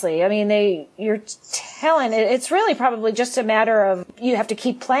 obviously, I mean, your talent, it's really probably just a matter of, you have to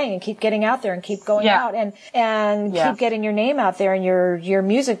keep playing and keep getting out there and keep going out and keep getting your name out there and your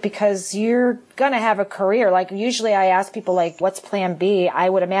music, because you're going to have a career. Like usually I ask people like, what's plan B? I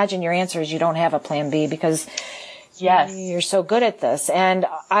would imagine your answer is you don't have a plan B, because Yes. You're so good at this. And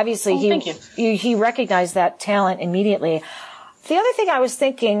obviously he recognized that talent immediately. The other thing I was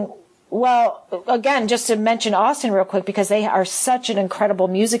thinking, well, again, just to mention Austin real quick, because they are such an incredible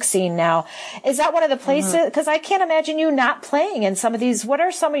music scene now. Is that one of the places, because I can't imagine you not playing in some of these. What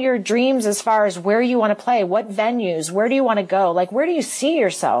are some of your dreams as far as where you want to play? What venues? Where do you want to go? Like, where do you see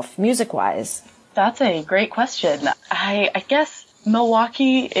yourself music-wise? That's a great question. I guess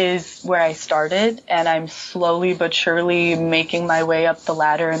Milwaukee is where I started, and I'm slowly but surely making my way up the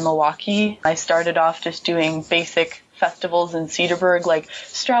ladder in Milwaukee. I started off just doing basic festivals in Cedarburg, like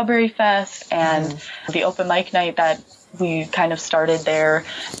Strawberry Fest and the open mic night that we kind of started there,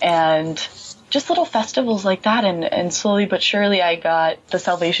 and just little festivals like that. And slowly but surely I got the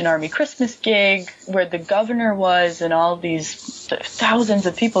Salvation Army Christmas gig where the governor was, and all these thousands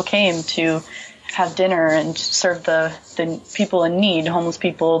of people came to have dinner and serve the people in need, homeless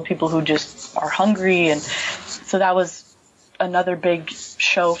people who just are hungry. And so that was another big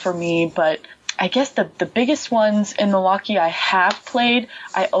show for me. But I guess the biggest ones in Milwaukee I have played,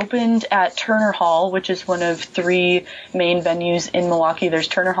 I opened at Turner Hall, which is one of 3 main venues in Milwaukee. There's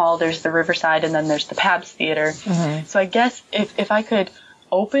Turner Hall, there's the Riverside, and then there's the Pabst Theater. So I guess if I could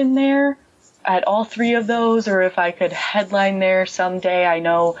open there at all 3 of those, or if I could headline there someday. I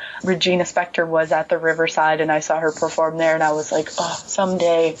know Regina Spektor was at the Riverside, and I saw her perform there, and I was like, oh,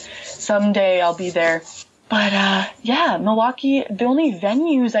 someday I'll be there. But, yeah, Milwaukee, the only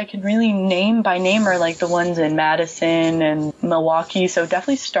venues I can really name by name are, like, the ones in Madison and Milwaukee. So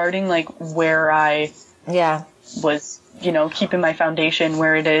definitely starting, like, where I was, keeping my foundation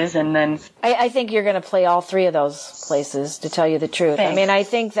where it is. And then I think you're going to play all 3 of those places, to tell you the truth. Thanks. I mean, I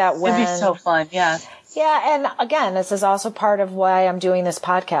think that it'd be so fun. Yeah. Yeah. And again, this is also part of why I'm doing this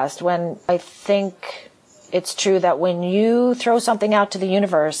podcast. When I think it's true that when you throw something out to the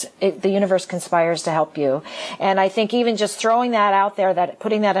universe, the universe conspires to help you. And I think even just throwing that out there, that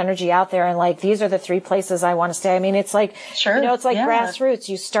putting that energy out there, and like, these are the 3 places I want to stay. I mean, it's like, it's like grassroots.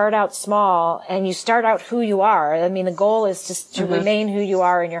 You start out small and you start out who you are. I mean, the goal is just to remain who you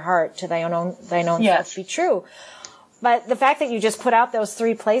are in your heart, to thine own self be true. But the fact that you just put out those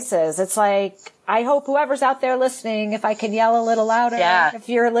 3 places, it's like, I hope whoever's out there listening, if I can yell a little louder, if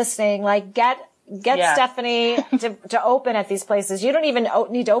you're listening, like, get Stephanie to open at these places. You don't even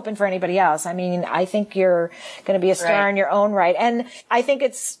need to open for anybody else. I mean, I think you're going to be a star in your own right. And I think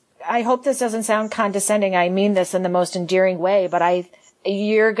I hope this doesn't sound condescending. I mean this in the most endearing way, but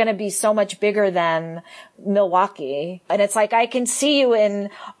you're going to be so much bigger than Milwaukee. And it's like, I can see you in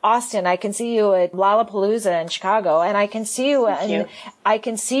Austin. I can see you at Lollapalooza in Chicago. And I can see I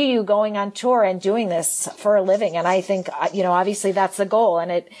can see you going on tour and doing this for a living. And I think, obviously that's the goal.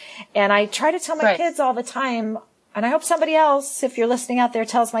 And I try to tell my kids all the time, and I hope somebody else, if you're listening out there,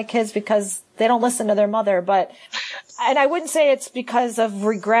 tells my kids, because they don't listen to their mother. And I wouldn't say it's because of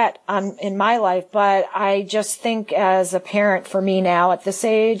regret in my life, but I just think as a parent for me now at this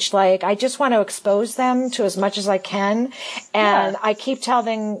age, like, I just want to expose them to as much as I can. And I keep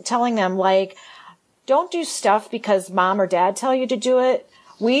telling them, like, don't do stuff because mom or dad tell you to do it.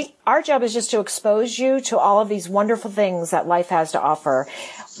 Our job is just to expose you to all of these wonderful things that life has to offer.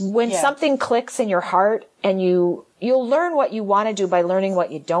 When something clicks in your heart, and you'll learn what you want to do by learning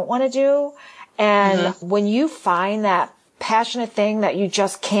what you don't want to do. And when you find that passionate thing that you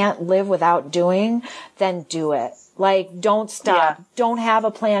just can't live without doing, then do it. Like, don't stop. Yeah. Don't have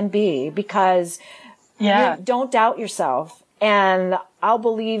a plan B, because don't doubt yourself. And I'll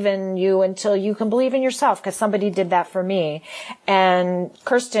believe in you until you can believe in yourself, because somebody did that for me. And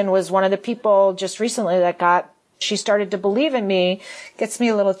Kirsten was one of the people just recently that she started to believe in me. Gets me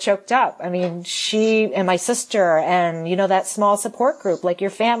a little choked up. I mean, she and my sister and, that small support group, like your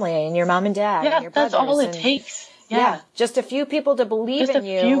family and your mom and dad and your brothers. That's all it takes. Yeah. Just a few people to believe in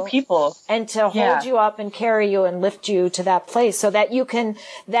you. Just a few people. And to hold you up and carry you and lift you to that place, so that you can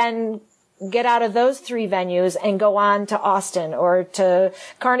then get out of those 3 venues and go on to Austin or to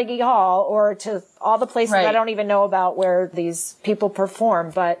Carnegie Hall or to all the places I don't even know about where these people perform.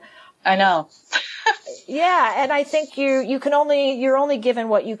 But I know. And I think you're only given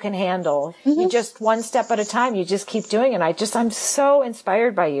what you can handle. You just one step at a time. You just keep doing it. I'm so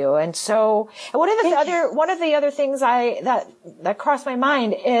inspired by you. And so one of the other things that crossed my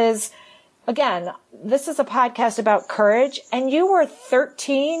mind is, again, this is a podcast about courage. And you were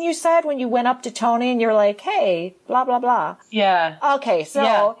 13, you said, when you went up to Tony and you're like, hey, blah, blah, blah. Yeah. Okay.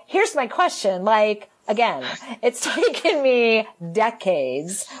 So here's my question. Like, again, it's taken me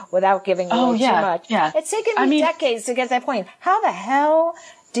decades, without giving away too much. Yeah. It's taken me decades to get to that point. How the hell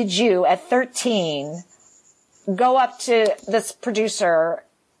did you, at 13, go up to this producer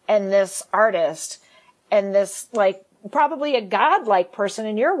and this artist and this like probably a godlike person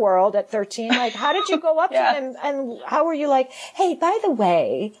in your world at 13. Like, how did you go up to him and how were you like, hey, by the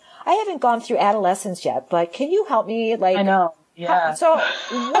way, I haven't gone through adolescence yet, but can you help me? Like, I know. Yeah. So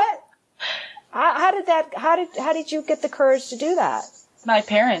what, how did you get the courage to do that? My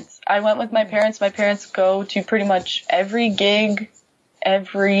parents. I went with my parents. My parents go to pretty much every gig,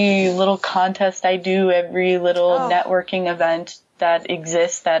 every little contest I do, every little networking event that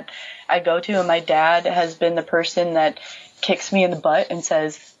exists that I go to. And my dad has been the person that kicks me in the butt and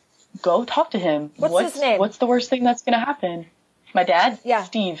says, go talk to him. What's his name? What's the worst thing that's going to happen? My dad? Yeah.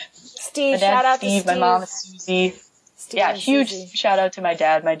 Steve. Steve. My dad, shout out Steve. to Steve. My mom is Susie. Steve yeah, huge Susie. Shout out to my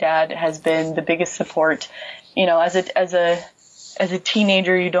dad. My dad has been the biggest support. You know, as a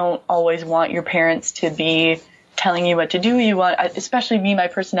teenager, you don't always want your parents to be telling you what to do. You want, especially me, my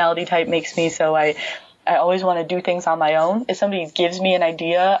personality type makes me so I always want to do things on my own. If somebody gives me an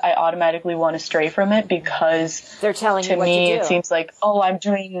idea, I automatically want to stray from it because they're telling you what to me to do. It seems like, oh, I'm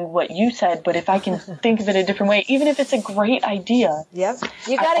doing what you said, but if I can think of it a different way, even if it's a great idea. Yep.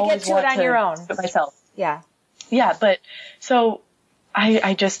 You got to get to it on your own. Myself. Yeah. Yeah, but so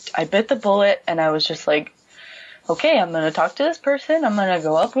I bit the bullet and I was just like, okay, I'm going to talk to this person. I'm going to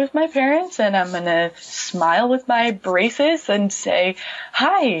go up with my parents and I'm going to smile with my braces and say,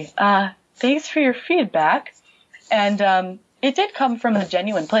 hi, thanks for your feedback. And it did come from a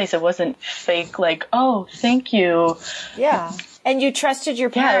genuine place. It wasn't fake, like, oh, thank you. Yeah. And you trusted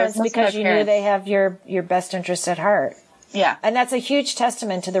your parents because you knew they have your best interest at heart. Yeah. And that's a huge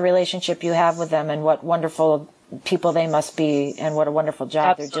testament to the relationship you have with them and what wonderful people they must be and what a wonderful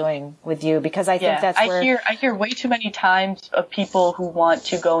job they're doing with you, because I think that's where I hear way too many times of people who want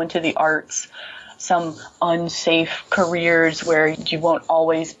to go into the arts, some unsafe careers where you won't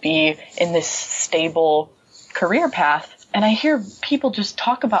always be in this stable career path. And I hear people just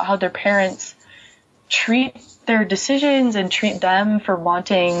talk about how their parents treat their decisions and treat them for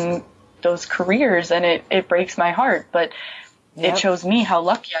wanting those careers, and it breaks my heart. But it shows me how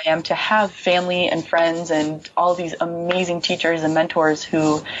lucky I am to have family and friends and all these amazing teachers and mentors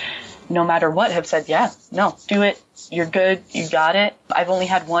who, no matter what, have said, yeah, no, do it. You're good. You got it. I've only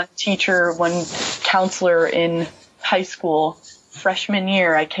had one teacher, one counselor in high school. Freshman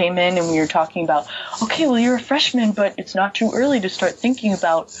year, I came in and we were talking about, okay, well, you're a freshman, but it's not too early to start thinking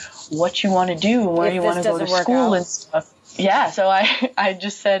about what you want to do and where you want to go to school and stuff. Yeah, so I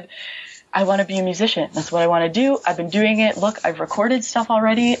just said, I want to be a musician. That's what I want to do. I've been doing it. Look, I've recorded stuff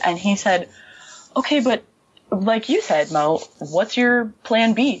already. And he said, okay, but like you said, Mo, what's your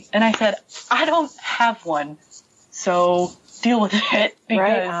plan B? And I said, I don't have one. So deal with it.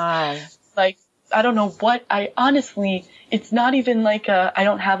 Because, like, I don't know what honestly, it's not even like I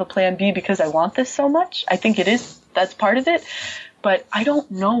don't have a plan B because I want this so much. I think it is. That's part of it. But I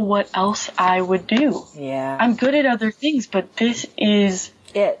don't know what else I would do. Yeah. I'm good at other things, but this is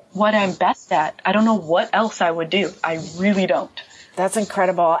what I'm best at. I don't know what else I would do. I really don't. That's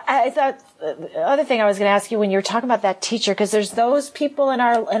incredible. I thought the other thing I was going to ask you when you were talking about that teacher, because there's those people in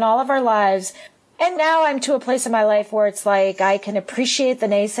all of our lives. And now I'm to a place in my life where it's like I can appreciate the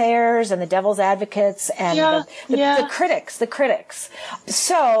naysayers and the devil's advocates and the critics.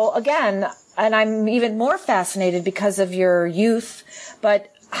 So again, and I'm even more fascinated because of your youth,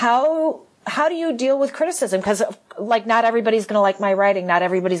 but how do you deal with criticism? Because like not everybody's going to like my writing, not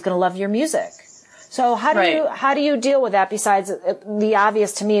everybody's going to love your music. So how do you deal with that besides the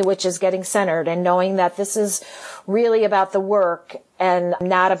obvious to me, which is getting centered and knowing that this is really about the work and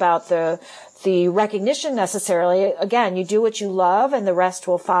not about the recognition necessarily. Again, you do what you love and the rest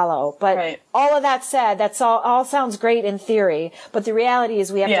will follow. But all of that said, that's all sounds great in theory, but the reality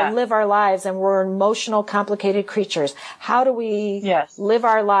is we have to live our lives and we're emotional, complicated creatures. How do we live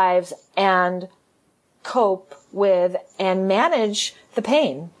our lives and cope with and manage the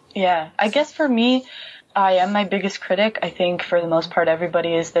pain? Yeah, I guess for me, I am my biggest critic. I think for the most part,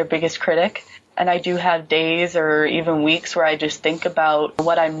 everybody is their biggest critic. And I do have days or even weeks where I just think about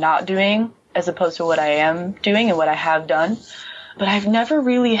what I'm not doing as opposed to what I am doing and what I have done. But I've never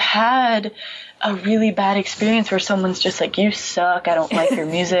really had a really bad experience where someone's just like, you suck, I don't like your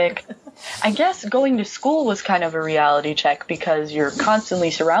music. I guess going to school was kind of a reality check because you're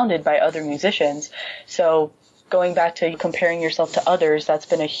constantly surrounded by other musicians. So going back to comparing yourself to others, that's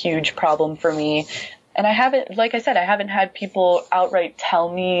been a huge problem for me. And I haven't, like I said, I haven't had people outright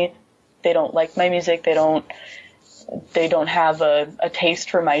tell me they don't like my music, they don't have a taste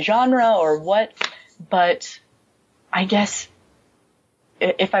for my genre or what, but I guess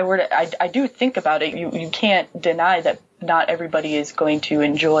if I were to, I do think about it, you can't deny that not everybody is going to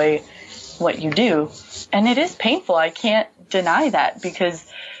enjoy what you do. And it is painful. I can't deny that because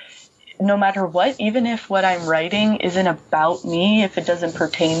no matter what, even if what I'm writing isn't about me, if it doesn't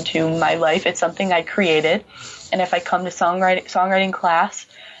pertain to my life, it's something I created. And if I come to songwriting class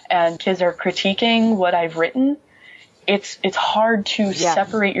and kids are critiquing what I've written, it's hard to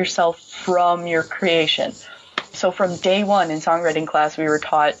separate yourself from your creation. So from day one in songwriting class, we were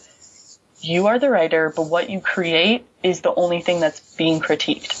taught, you are the writer, but what you create is the only thing that's being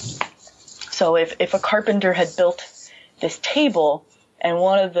critiqued. So if a carpenter had built this table and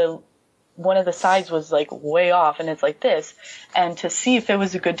one of the sides was like way off and it's like this, and to see if it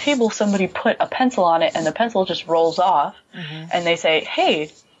was a good table, somebody put a pencil on it and the pencil just rolls off, and they say,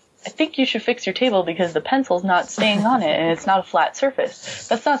 hey, I think you should fix your table because the pencil's not staying on it and it's not a flat surface.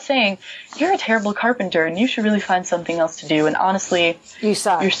 That's not saying you're a terrible carpenter and you should really find something else to do, and honestly, you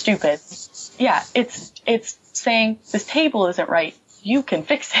suck. You're stupid. Yeah, it's saying this table isn't right. You can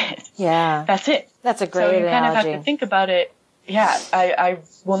fix it. Yeah. That's it. That's a great analogy. So you kind of have to think about it. Yeah, I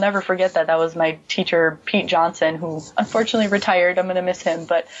will never forget that. That was my teacher, Pete Johnson, who unfortunately retired. I'm going to miss him.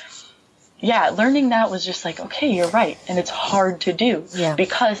 But yeah, learning that was just like, okay, you're right. And it's hard to do. Yeah.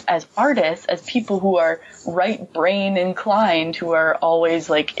 Because as artists, as people who are right brain inclined, who are always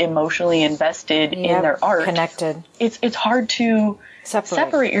like emotionally invested in their art, connected, it's hard to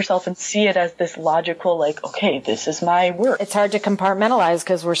separate yourself and see it as this logical, like, okay, this is my work. It's hard to compartmentalize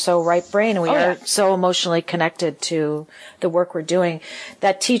because we're so right brain and we are so emotionally connected to the work we're doing.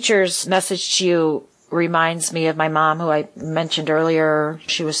 That teacher's message to you reminds me of my mom, who I mentioned earlier.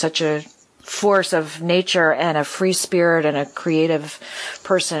 She was such a force of nature and a free spirit and a creative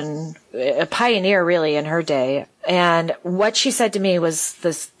person, a pioneer really in her day. And what she said to me was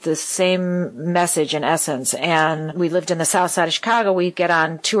the same message in essence. And we lived in the south side of Chicago. We'd get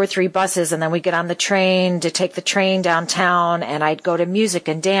on 2 or 3 buses and then we'd get on the train to take the train downtown, and I'd go to music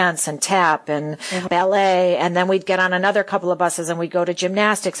and dance and tap and ballet. And then we'd get on another couple of buses and we'd go to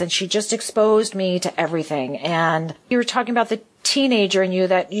gymnastics, and she just exposed me to everything. And you were talking about the teenager in you,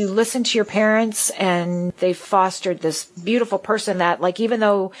 that you listened to your parents and they fostered this beautiful person that, like, even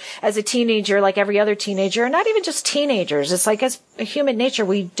though as a teenager, like every other teenager, and not even just teenagers, it's like as a human nature,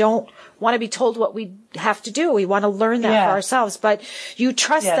 we don't want to be told what we have to do. We want to learn that for ourselves, but you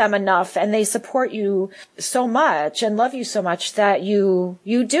trust them enough and they support you so much and love you so much that you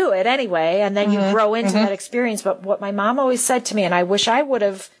do it anyway. And then you grow into that experience. But what my mom always said to me, and I wish I would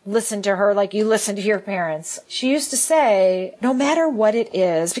have listened to her like you listened to your parents, she used to say, no matter what it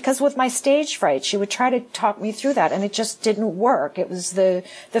is, because with my stage fright, she would try to talk me through that and it just didn't work. It was the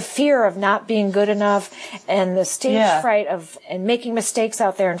fear of not being good enough and the stage fright of and making mistakes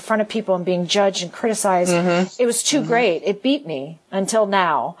out there in front of people and being judged and criticized. It was too great. It beat me until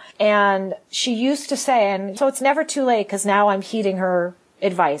now. And she used to say, and so it's never too late because now I'm heeding her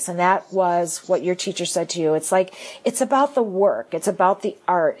advice. And that was what your teacher said to you. It's like, it's about the work. It's about the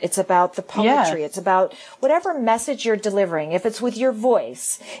art. It's about the poetry. It's about whatever message you're delivering. If it's with your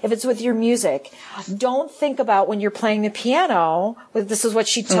voice, if it's with your music, don't think about when you're playing the piano. This is what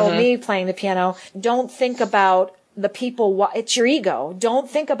she told me playing the piano. Don't think about the people, it's your ego. Don't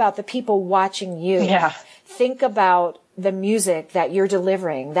think about the people watching you. Yeah. Think about the music that you're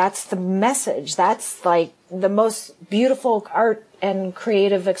delivering. That's the message. That's like the most beautiful art and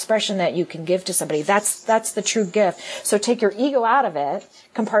creative expression that you can give to somebody. That's the true gift. So take your ego out of it,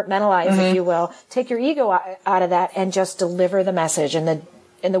 compartmentalize, if you will. Take your ego out of that and just deliver the message. And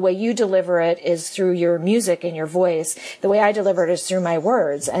the way you deliver it is through your music and your voice. The way I deliver it is through my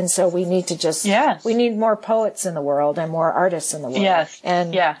words. And so we need to just, we need more poets in the world and more artists in the world. Yes.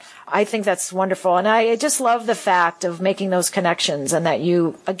 And I think that's wonderful. And I just love the fact of making those connections and that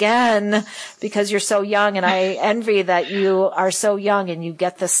you, again, because you're so young, and I envy that you are so young and you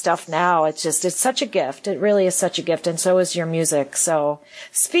get this stuff now. It's such a gift. It really is such a gift. And so is your music. So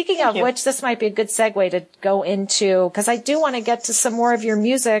speaking of which, this might be a good segue to go into, because I do want to get to some more of your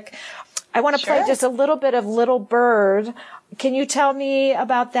music. I want to play just a little bit of Little Bird. Can you tell me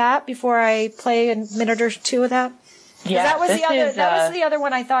about that before I play a minute or two of that? Yeah, that was the other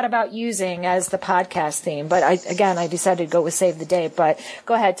one I thought about using as the podcast theme, but I decided to go with Save the Day. But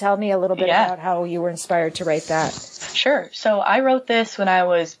go ahead, tell me a little bit about how you were inspired to write that. Sure. So I wrote this when I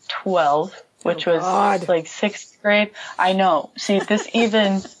was 12, which was like 6th grade. I know. See, this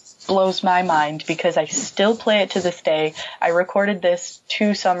even blows my mind because I still play it to this day. I recorded this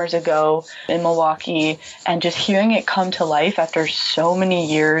 2 summers ago in Milwaukee, and just hearing it come to life after so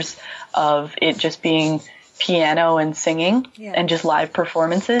many years of it just being piano and singing and just live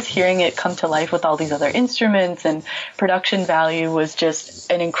performances, hearing it come to life with all these other instruments and production value was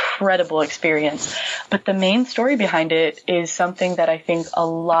just an incredible experience. But the main story behind it is something that I think a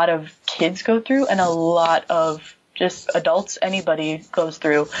lot of kids go through and a lot of just adults, anybody goes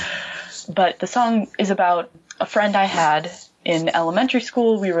through. But the song is about a friend I had in elementary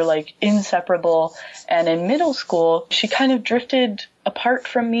school. We were like inseparable. And in middle school, she kind of drifted apart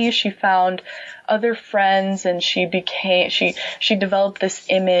from me. She found other friends and she developed this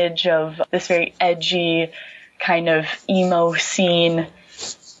image of this very edgy kind of emo scene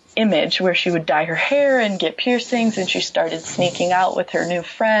image where she would dye her hair and get piercings, and she started sneaking out with her new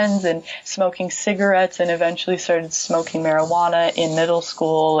friends and smoking cigarettes, and eventually started smoking marijuana in middle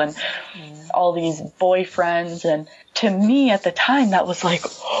school, and all these boyfriends. And to me at the time, that was like,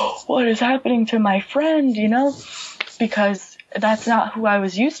 oh, what is happening to my friend, you know? Because that's not who I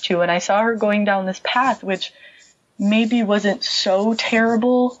was used to. And I saw her going down this path, which maybe wasn't so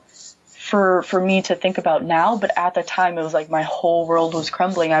terrible for me to think about now, but at the time it was like my whole world was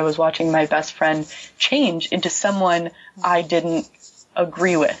crumbling. I was watching my best friend change into someone I didn't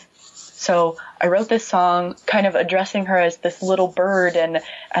agree with. So I wrote this song kind of addressing her as this little bird, and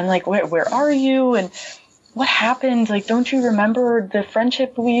I'm like, where are you? And what happened? Like, don't you remember the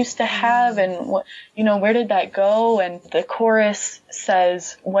friendship we used to have? And what, you know, where did that go? And the chorus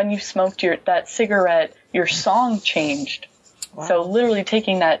says, when you smoked that cigarette, your song changed. Wow. So literally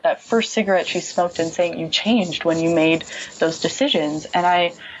taking that first cigarette she smoked and saying you changed when you made those decisions. And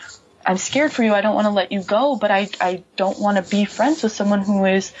I'm scared for you. I don't want to let you go, but I don't want to be friends with someone who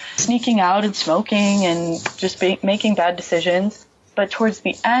is sneaking out and smoking and just making bad decisions. But towards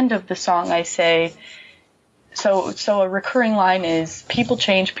the end of the song, I say, so a recurring line is, people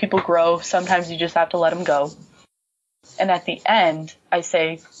change, people grow. Sometimes you just have to let them go. And at the end, I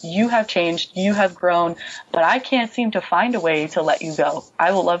say, you have changed, you have grown, but I can't seem to find a way to let you go.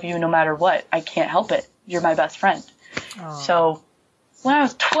 I will love you no matter what. I can't help it. You're my best friend. Aww. So when I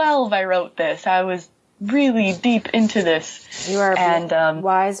was 12, I wrote this. I was really deep into this. You are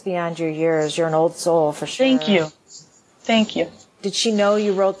wise beyond your years. You're an old soul for sure. Thank you. Thank you. Did she know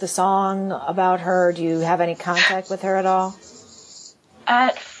you wrote the song about her? Do you have any contact with her at all?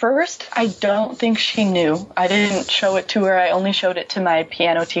 At first, I don't think she knew. I didn't show it to her. I only showed it to my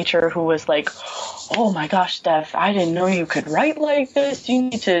piano teacher, who was like, oh my gosh, Steph, I didn't know you could write like this. You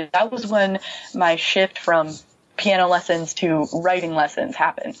need to. That was when my shift from piano lessons to writing lessons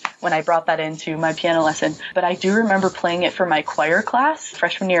happened, when I brought that into my piano lesson. But I do remember playing it for my choir class,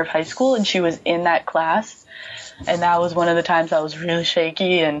 freshman year of high school, and she was in that class. And that was one of the times I was really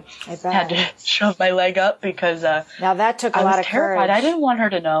shaky and had to shove my leg up because now that took a lot of terrified. courage. I didn't want her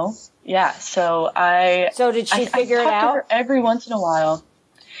to know. Yeah, so did she figure it out? I talked to her every once in a while.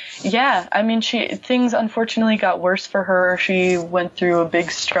 Yeah, I mean, things unfortunately got worse for her. She went through a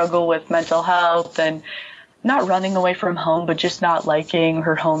big struggle with mental health and not running away from home, but just not liking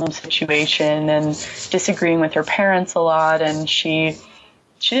her home situation and disagreeing with her parents a lot. And she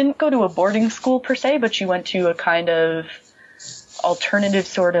didn't go to a boarding school per se, but she went to a kind of alternative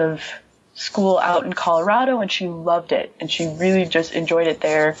sort of school out in Colorado, and she loved it. And she really just enjoyed it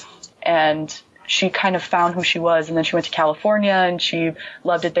there. And she kind of found who she was. And then she went to California and she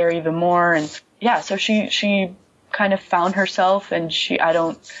loved it there even more. And yeah, so she kind of found herself, and I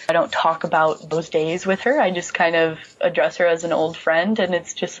don't talk about those days with her. I just kind of address her as an old friend, and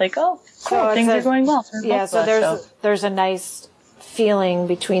it's just like, oh, cool, so things are going well. Yeah, so there's a nice feeling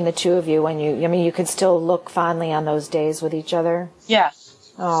between the two of you when you can still look fondly on those days with each other. Yeah.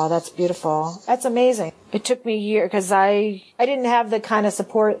 Oh, that's beautiful. That's amazing. It took me a year because I didn't have the kind of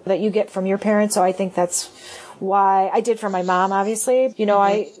support that you get from your parents, so I think that's why I did from my mom, obviously. You know,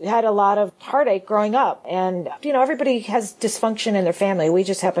 I had a lot of heartache growing up, and, you know, everybody has dysfunction in their family. We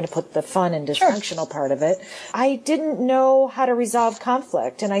just happen to put the fun and dysfunctional part of it. I didn't know how to resolve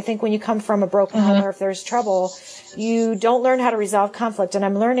conflict, and I think when you come from a broken home or if there's trouble, you don't learn how to resolve conflict. And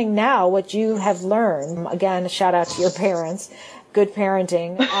I'm learning now what you have learned. Again, a shout out to your parents. Good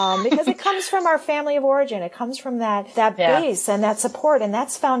parenting, because it comes from our family of origin. It comes from that base and that support, and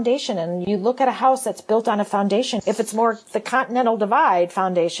that's foundation. And you look at a house that's built on a foundation. If it's more the Continental Divide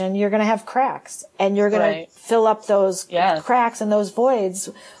foundation, you're going to have cracks, and you're going to fill up those cracks and those voids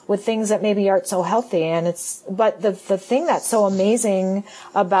with things that maybe aren't so healthy. And but the thing that's so amazing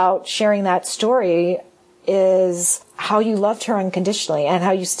about sharing that story is how you loved her unconditionally and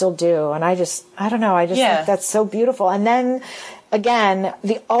how you still do. And I don't know. I just think that's so beautiful. And then again,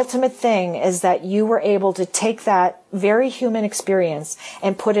 the ultimate thing is that you were able to take that very human experience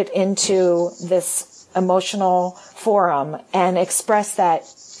and put it into this emotional forum and express that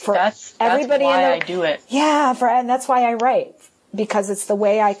for everybody. That's why I do it. Yeah. And that's why I write. Because it's the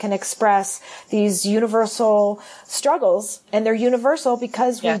way I can express these universal struggles, and they're universal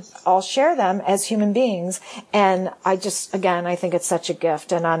because we all share them as human beings. And I think it's such a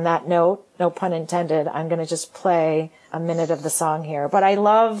gift. And on that note, no pun intended, I'm going to just play a minute of the song here. But I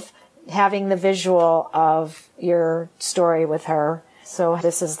love having the visual of your story with her. So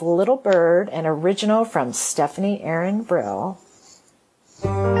this is Little Bird, an original from Stephanie Aaron Brill.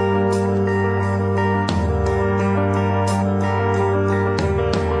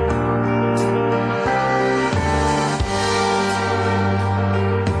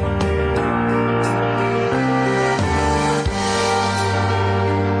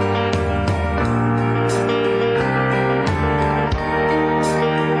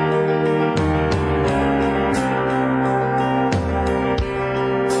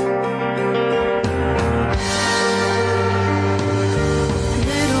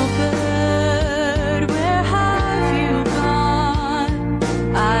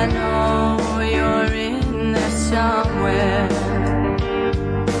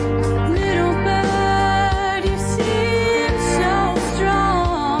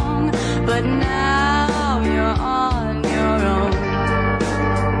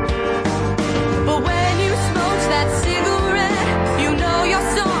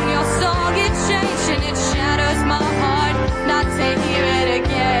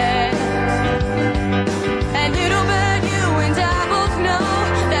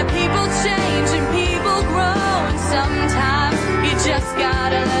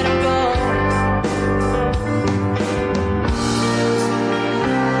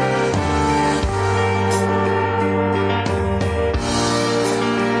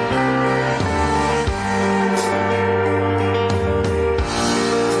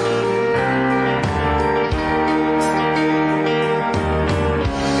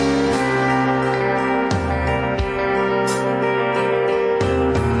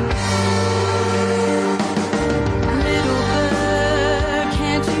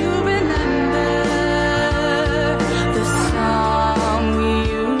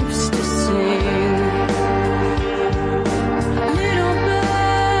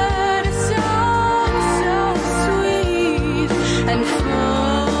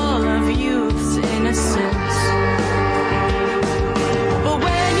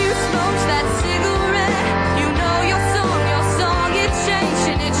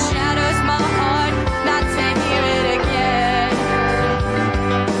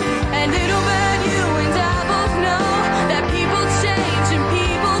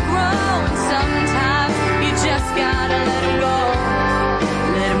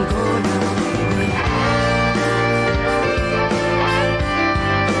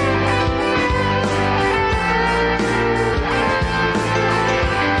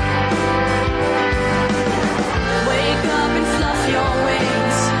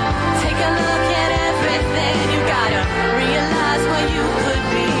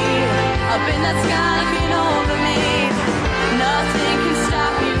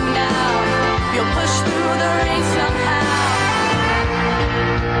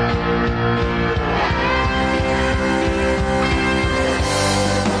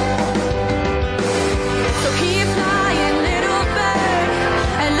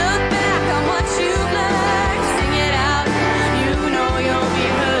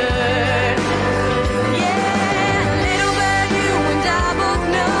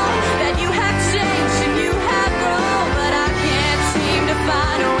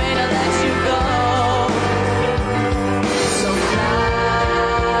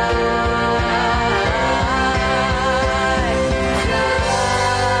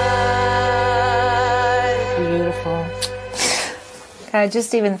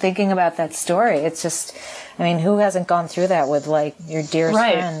 Just even thinking about that story, it's just, I mean, who hasn't gone through that with like your dearest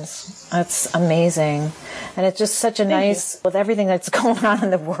friends? That's amazing. And it's just such a with everything that's going on in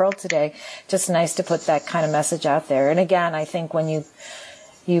the world today, just nice to put that kind of message out there. And again, I think when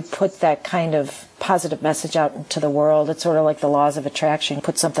you put that kind of positive message out into the world, it's sort of like the laws of attraction. You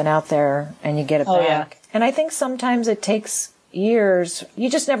put something out there and you get it back. Yeah. And I think sometimes it takes years. You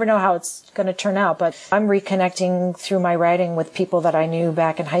just never know how it's going to turn out. But I'm reconnecting through my writing with people that I knew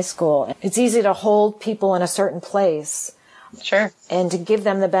back in high school. It's easy to hold people in a certain place. Sure. And to give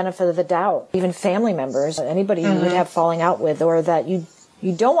them the benefit of the doubt. Even family members, anybody you would have falling out with, or that you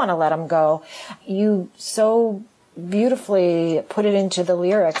don't want to let them go. You so beautifully put it into the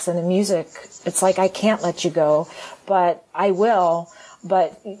lyrics and the music. It's like, I can't let you go, but I will.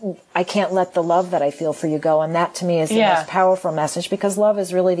 But I can't let the love that I feel for you go. And that to me is the most powerful message, because love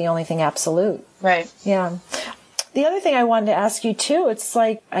is really the only thing absolute. Right. Yeah. The other thing I wanted to ask you too, it's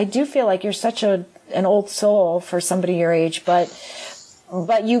like, I do feel like you're such an old soul for somebody your age, but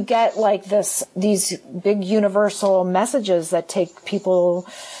you get like these big universal messages that take people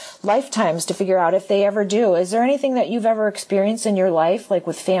lifetimes to figure out if they ever do. Is there anything that you've ever experienced in your life, like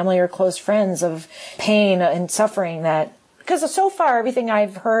with family or close friends, of pain and suffering that because so far everything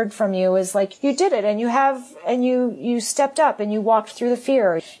I've heard from you is like you did it and you stepped up and you walked through the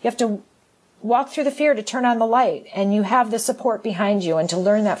fear. You have to walk through the fear to turn on the light, and you have the support behind you. And to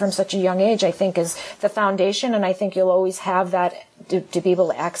learn that from such a young age, I think, is the foundation. And I think you'll always have that to be able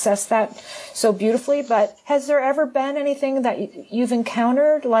to access that so beautifully. But has there ever been anything that you've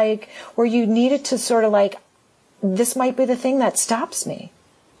encountered, like where you needed to sort of like, this might be the thing that stops me?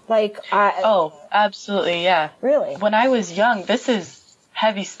 Oh, absolutely. Yeah. Really? When I was young, this is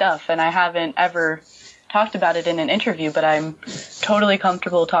heavy stuff, and I haven't ever talked about it in an interview, but I'm totally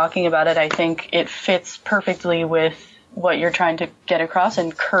comfortable talking about it. I think it fits perfectly with what you're trying to get across,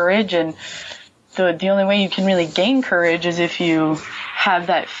 and courage. And the only way you can really gain courage is if you have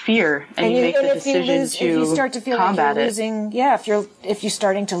that fear and you make the decision to if you start to feel combat like you're losing, if you're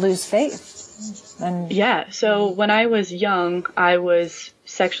starting to lose faith. So when I was young, I was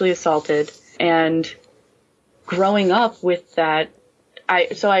sexually assaulted, and growing up with that,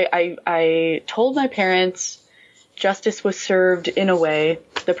 I told my parents justice was served in a way.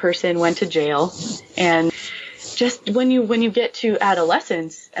 The person went to jail, and just when you get to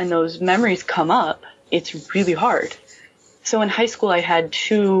adolescence and those memories come up, it's really hard. So in high school, I had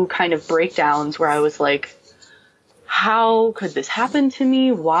 2 kind of breakdowns where I was like, how could this happen to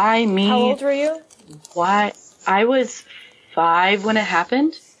me? Why me? How old were you? Why? I was 5 when it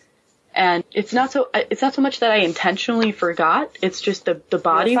happened. And it's not so much that I intentionally forgot. It's just the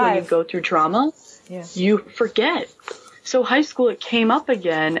body, when you go through trauma, you forget. So high school, it came up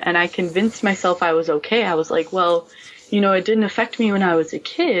again, and I convinced myself I was okay. I was like, well, it didn't affect me when I was a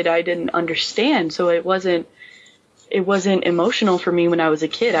kid. I didn't understand. So it wasn't emotional for me when I was a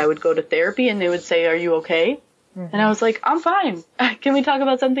kid. I would go to therapy and they would say, are you okay? Mm-hmm. And I was like, I'm fine. Can we talk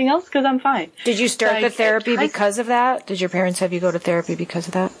about something else? Because I'm fine. Did you start the therapy because of that? Did your parents have you go to therapy because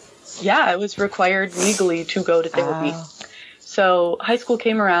of that? Yeah, I was required legally to go to therapy. So high school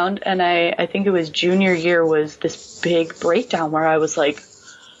came around, and I think it was junior year was this big breakdown where I was like,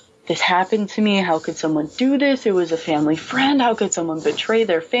 this happened to me. How could someone do this? It was a family friend. How could someone betray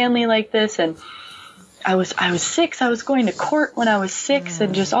their family like this? And I was 6. I was going to court when I was 6,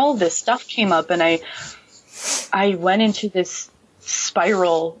 and just all of this stuff came up, and I went into this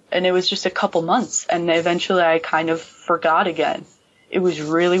spiral, and it was just a couple months, and eventually I kind of forgot again. It was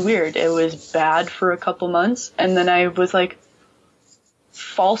really weird. It was bad for a couple months, and then I was like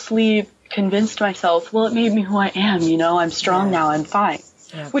falsely convinced myself, well, it made me who I am, I'm strong now, I'm fine.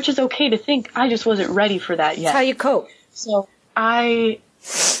 Yeah. Which is okay to think. I just wasn't ready for that yet. That's how you cope. So I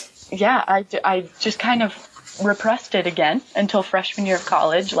just kind of repressed it again until freshman year of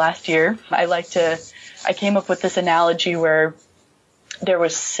college last year. I came up with this analogy where there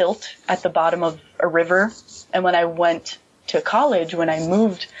was silt at the bottom of a river, and when I went to college, when I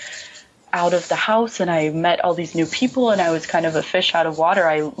moved out of the house and I met all these new people and I was kind of a fish out of water,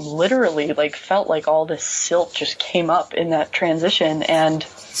 I literally felt like all this silt just came up in that transition, and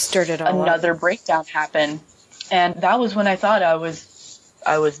stirred it all another up. Breakdown happened. And that was when I thought I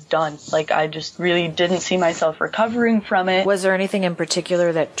was done. I just really didn't see myself recovering from it. Was there anything in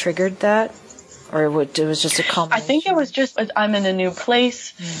particular that triggered that? Or it was just a culmination? I think it was just, I'm in a new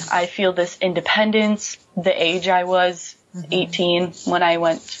place. I feel this independence. The age I was, 18, when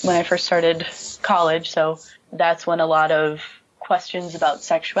I first started college. So that's when a lot of questions about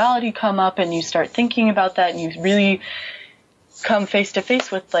sexuality come up, and you start thinking about that, and you really come face to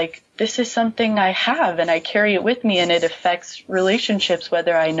face with this is something I have, and I carry it with me, and it affects relationships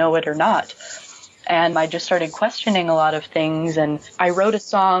whether I know it or not. And I just started questioning a lot of things, and I wrote a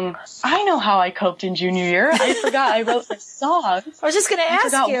song. I know how I coped in junior year. I forgot I wrote this song. I was just going to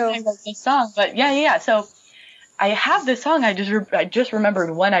ask you. I wrote this song, but yeah. So I have this song. I just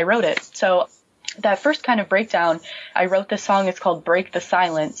remembered when I wrote it. So that first kind of breakdown, I wrote this song. It's called Break the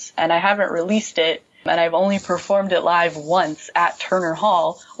Silence, and I haven't released it. And I've only performed it live once at Turner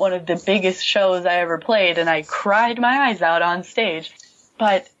Hall, one of the biggest shows I ever played, and I cried my eyes out on stage.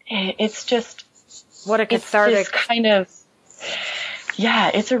 But it's just... What a cathartic... It's kind of...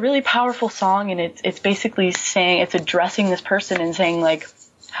 Yeah, it's a really powerful song, and it's basically saying... It's addressing this person and saying,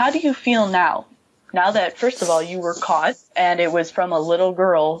 how do you feel now? Now that, first of all, you were caught, and it was from a little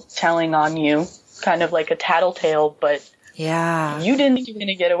girl telling on you, kind of like a tattletale, but... Yeah. You didn't think you were going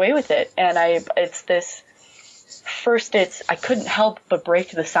to get away with it. And I couldn't help but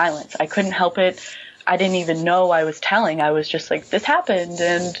break the silence. I couldn't help it. I didn't even know I was telling. I was just like, this happened,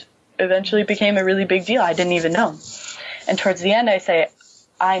 and eventually became a really big deal. I didn't even know. And towards the end, I say,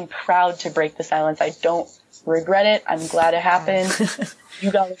 I'm proud to break the silence. I don't regret it. I'm glad it happened.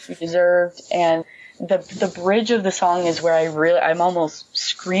 You got what you deserved. And the bridge of the song is where I'm almost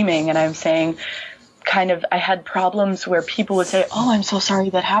screaming, and I'm saying, I had problems where people would say, oh, I'm so sorry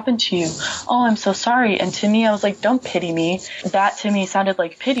that happened to you. Oh, I'm so sorry. And to me, I was like, don't pity me. That to me sounded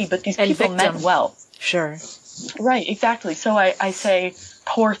like pity, but these people meant well. Sure. Right, exactly. So I say,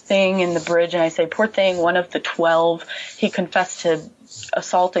 poor thing in the bridge, and I say, poor thing, one of the 12, he confessed to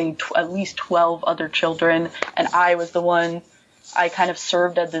assaulting at least 12 other children, and I was the one, I kind of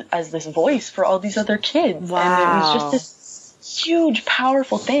served as this voice for all these other kids. Wow. And it was just this huge,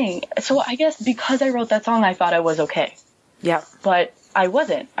 powerful thing. So I guess because I wrote that song, I thought I was okay. Yeah. But I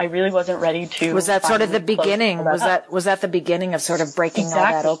wasn't. I really wasn't ready to. Was that sort of the beginning? Was that the beginning of sort of breaking all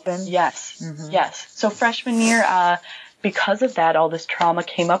that open? Yes. Mm-hmm. Yes. So freshman year, because of that, all this trauma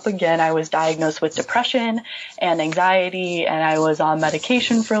came up again. I was diagnosed with depression and anxiety, and I was on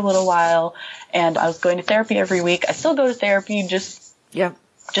medication for a little while, and I was going to therapy every week. I still go to therapy just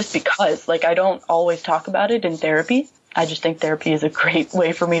because, like, I don't always talk about it in therapy. I just think therapy is a great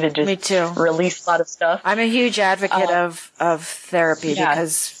way for me to just release a lot of stuff. I'm a huge advocate of therapy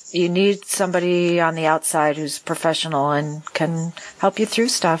because you need somebody on the outside who's professional and can help you through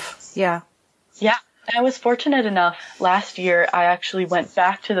stuff. Yeah. Yeah. I was fortunate enough last year, I actually went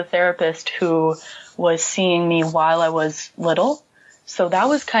back to the therapist who was seeing me while I was little. So that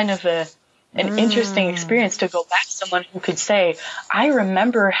was kind of an interesting experience to go back to someone who could say, I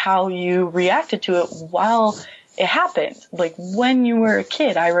remember how you reacted to it while it happened. Like when you were a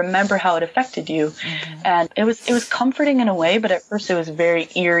kid, I remember how it affected you. Mm-hmm. And it was comforting in a way, but at first it was very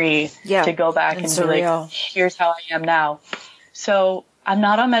eerie to go back and be like, here's how I am now. So I'm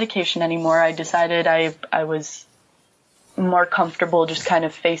not on medication anymore. I decided I was more comfortable just kind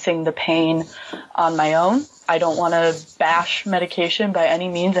of facing the pain on my own. I don't want to bash medication by any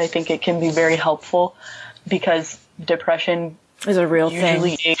means. I think it can be very helpful because depression is a real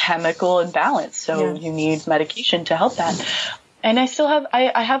usually thing. A chemical imbalance, so you need medication to help that. And I still have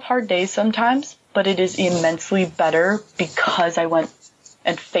I have hard days sometimes, but it is immensely better because I went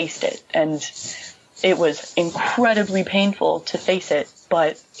and faced it, and it was incredibly painful to face it,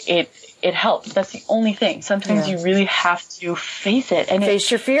 but it helped. That's the only thing. Sometimes you really have to face it and face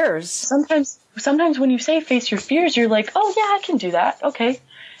your fears. Sometimes when you say face your fears, you're like, oh yeah, I can do that. Okay.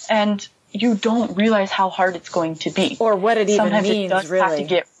 And you don't realize how hard it's going to be. Or what it even Sometimes means, it does really. have to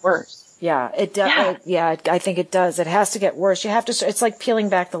get worse. Yeah, it does. I think it does. It has to get worse. You have to, it's like peeling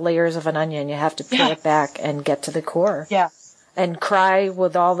back the layers of an onion. You have to peel it back and get to the core. Yeah. And cry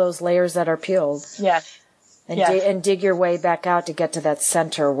with all those layers that are peeled. Yes. And dig your way back out to get to that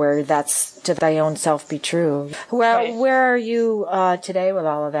center where that's to thy own self be true. Where are you today with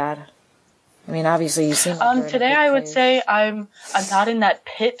all of that? I mean, obviously you seem like today I would say I'm not in that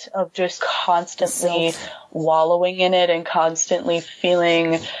pit of just constantly wallowing in it and constantly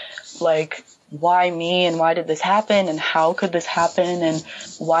feeling like, why me and why did this happen and how could this happen and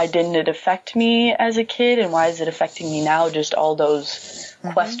why didn't it affect me as a kid and why is it affecting me now? Just all those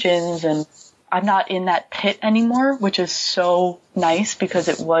questions, and I'm not in that pit anymore, which is so nice because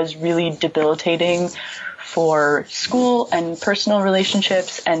it was really debilitating for school and personal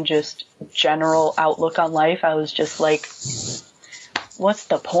relationships and just general outlook on life. I was just like, what's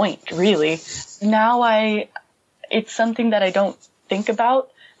the point, really? Now it's something that I don't think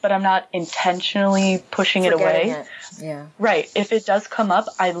about, but I'm not intentionally pushing it away. Yeah. Right. If it does come up,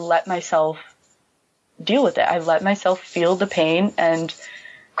 I let myself deal with it. I let myself feel the pain and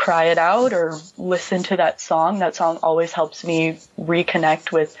cry it out or listen to that song. That song always helps me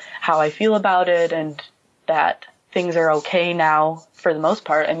reconnect with how I feel about it and that things are okay now for the most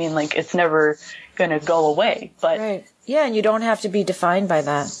part. I mean, like, it's never going to go away, but. Right. Yeah. And you don't have to be defined by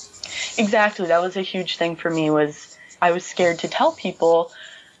that. Exactly. That was a huge thing for me, was I was scared to tell people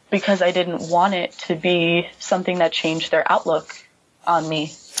because I didn't want it to be something that changed their outlook on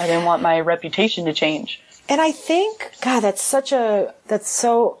me. I didn't want my reputation to change. And I think, God, that's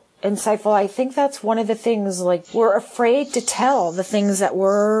so insightful. I think that's one of the things, like, we're afraid to tell the things that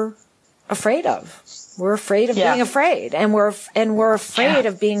we're afraid of. We're afraid of being afraid, and we're afraid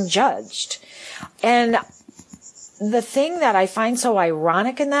of being judged. And the thing that I find so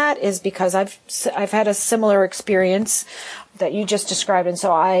ironic in that is because I've had a similar experience that you just described, and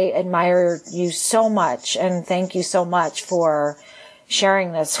so I admire you so much, and thank you so much for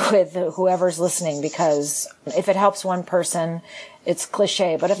sharing this with whoever's listening, because if it helps one person, it's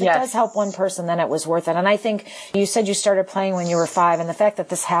cliche, but if it does help one person, then it was worth it. And I think you said you started playing when you were 5, and the fact that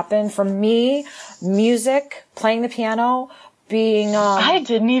this happened, for me, music, playing the piano, being, I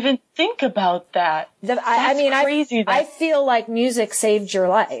didn't even think about that. Crazy. I feel like music saved your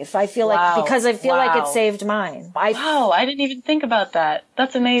life. I feel like, because I feel like it saved mine. Wow, I didn't even think about that.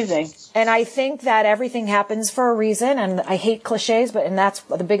 That's amazing. And I think that everything happens for a reason, and I hate cliches, and that's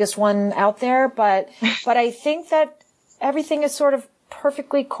the biggest one out there, but I think that everything is sort of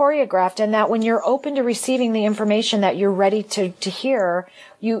perfectly choreographed, and that when you're open to receiving the information that you're ready to hear,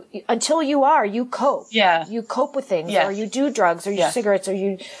 you cope. Yeah. You cope with things, Yes. or you do drugs, or you cigarettes,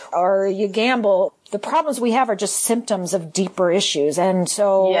 or you gamble. The problems we have are just symptoms of deeper issues. And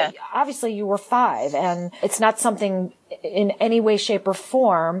so obviously you were 5, and it's not something in any way, shape, or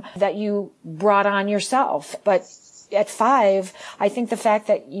form that you brought on yourself. But at 5, I think the fact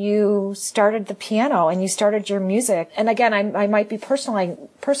that you started the piano and you started your music, and again, I might be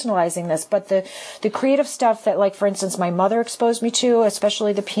personalizing this, but the creative stuff that, like, for instance, my mother exposed me to,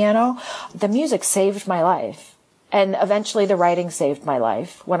 especially the piano, the music saved my life. And eventually the writing saved my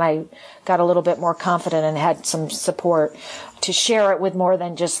life when I got a little bit more confident and had some support to share it with more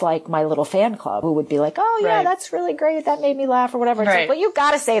than just like my little fan club who would be like, oh yeah, that's really great. That made me laugh or whatever. It's like, well, you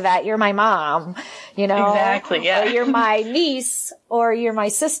got to say that. You're my mom, you know, exactly. Yeah. Or you're my niece, or you're my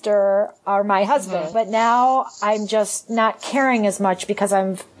sister, or my husband. Mm-hmm. But now I'm just not caring as much because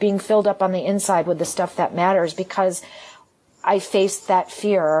I'm being filled up on the inside with the stuff that matters, because I faced that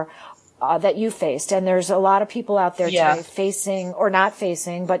fear that you faced. And there's a lot of people out there today facing, or not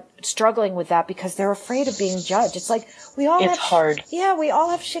facing, but struggling with that because they're afraid of being judged. It's like, it's hard. Yeah, we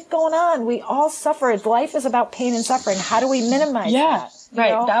all have shit going on. We all suffer. Life is about pain and suffering. How do we minimize that? Right.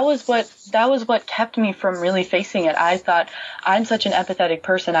 Know? That was what kept me from really facing it. I thought, I'm such an empathetic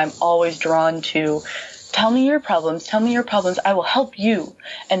person. I'm always drawn to, tell me your problems. I will help you.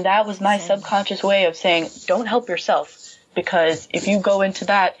 And that was my subconscious way of saying, don't help yourself, because if you go into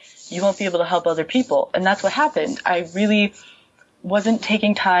that, you won't be able to help other people. And that's what happened. I really wasn't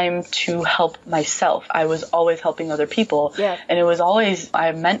taking time to help myself. I was always helping other people. Yeah. And it was always,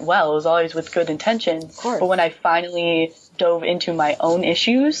 I meant well. It was always with good intention. Of course. But when I finally dove into my own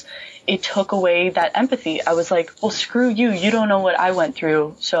issues, it took away that empathy. I was like, well, screw you. You don't know what I went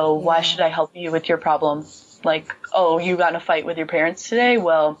through. So why should I help you with your problem? Like, oh, you got in a fight with your parents today?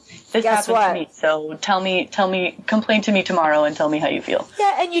 Well, this happened to me. So tell me, complain to me tomorrow and tell me how you feel.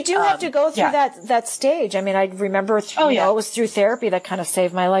 Yeah, and you do have to go through that stage. I mean, I remember, it was through therapy that kind of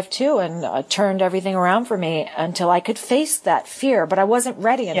saved my life too, and turned everything around for me until I could face that fear. But I wasn't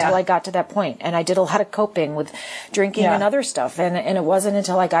ready until I got to that point. And I did a lot of coping with drinking and other stuff. And it wasn't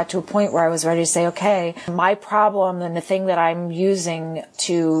until I got to a point where I was ready to say, okay, my problem and the thing that I'm using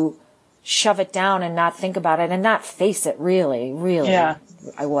to shove it down and not think about it and not face it really. Yeah.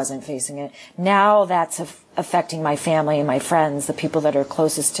 I wasn't facing it. Now that's affecting my family and my friends, the people that are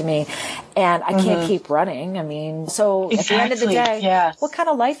closest to me. And I can't keep running. I mean, so at the end of the day, what kind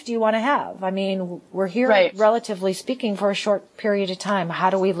of life do you want to have? I mean, we're here, relatively speaking, for a short period of time.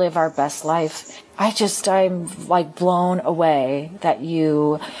 How do we live our best life? I'm like blown away that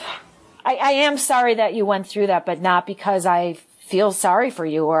I am sorry that you went through that, but not because I feel sorry for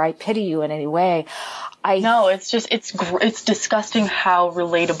you or I pity you in any way. No, it's just, it's disgusting how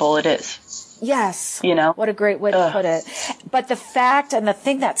relatable it is. Yes. You know? What a great way to put it. But the fact and the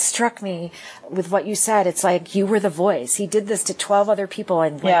thing that struck me with what you said, it's like you were the voice. He did this to 12 other people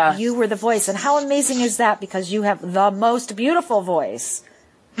and you were the voice. And how amazing is that? Because you have the most beautiful voice.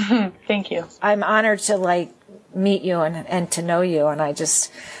 Thank you. I'm honored to meet you and to know you. And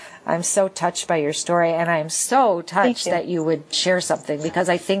I'm so touched by your story, and I'm so touched that you would share something, because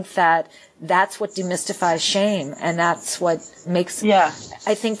I think that's what demystifies shame, and that's what makes, I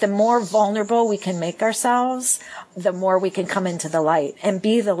think the more vulnerable we can make ourselves, the more we can come into the light and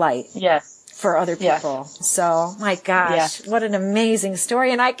be the light. Yes. For other people. So, my gosh, what an amazing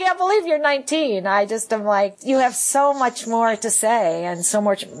story. And I can't believe you're 19. I just am like, you have so much more to say and so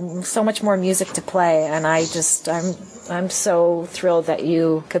much more music to play. And I'm so thrilled that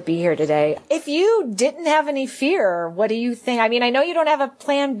you could be here today. If you didn't have any fear, what do you think? I mean, I know you don't have a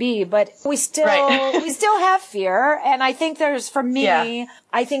plan B, but we still have fear. And I think for me,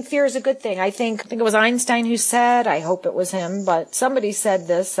 I think fear is a good thing. I think it was Einstein who said, I hope it was him, but somebody said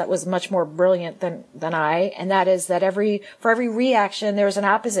this that was much more brilliant than I, and that is that for every reaction, there's an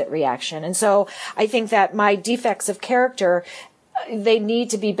opposite reaction. And so I think that my defects of character, they need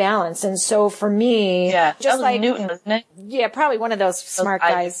to be balanced. And so for me, just like Newton, isn't it? Yeah, probably one of those smart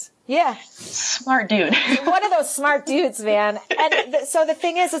guys. Yeah. Smart dude. One of those smart dudes, man. And so the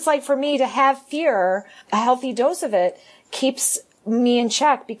thing is, it's like for me to have fear, a healthy dose of it keeps me in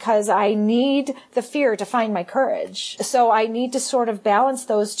check because I need the fear to find my courage. So I need to sort of balance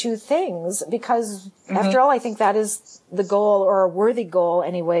those two things because after all, I think that is the goal, or a worthy goal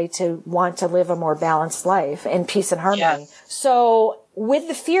anyway, to want to live a more balanced life in peace and harmony. Yeah. So with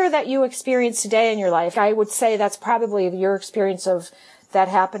the fear that you experience today in your life, I would say that's probably your experience of that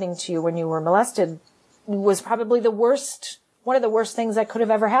happening to you when you were molested was probably the worst, one of the worst things that could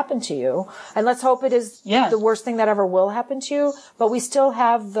have ever happened to you. And let's hope it is the worst thing that ever will happen to you. But we still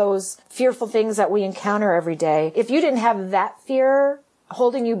have those fearful things that we encounter every day. If you didn't have that fear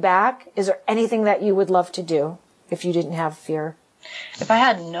holding you back, is there anything that you would love to do if you didn't have fear? If I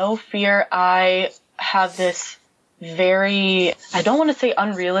had no fear, I have this very, I don't want to say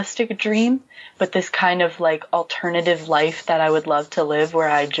unrealistic dream, but this kind of like alternative life that I would love to live where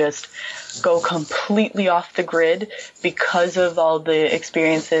I just go completely off the grid because of all the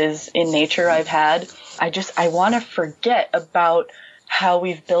experiences in nature I've had. I want to forget about how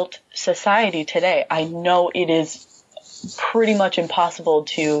we've built society today. I know it is pretty much impossible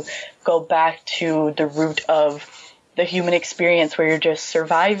to go back to the root of the human experience where you're just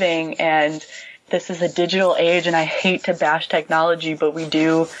surviving, and this is a digital age, and I hate to bash technology, but we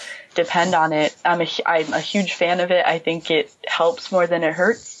do depend on it. I'm a huge fan of it. I think it helps more than it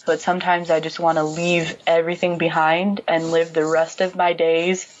hurts, but sometimes I just want to leave everything behind and live the rest of my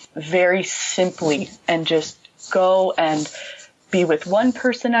days very simply and just go and be with one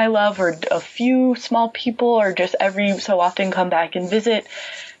person I love or a few small people, or just every so often come back and visit.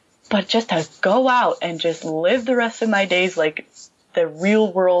 But just to go out and just live the rest of my days like the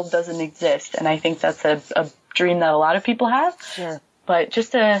real world doesn't exist. And I think that's a dream that a lot of people have. Sure. But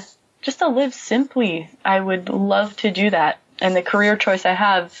just to live simply, I would love to do that. And the career choice I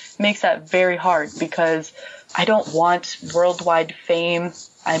have makes that very hard because I don't want worldwide fame.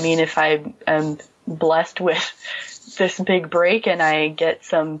 I mean, if I am blessed with this big break and I get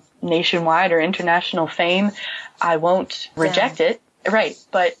some nationwide or international fame, I won't reject it. Right.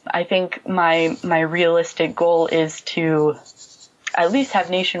 But I think my realistic goal is to at least have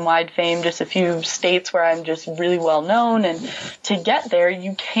nationwide fame, just a few states where I'm just really well known. And to get there,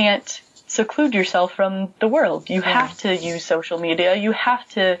 you can't seclude yourself from the world. You have to use social media. You have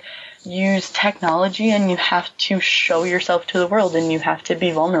to use technology, and you have to show yourself to the world, and you have to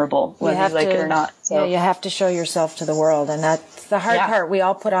be vulnerable, whether you like it or not. So. Yeah, you have to show yourself to the world. And that's the hard part. We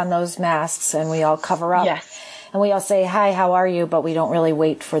all put on those masks and we all cover up. Yes. And we all say, hi, how are you? But we don't really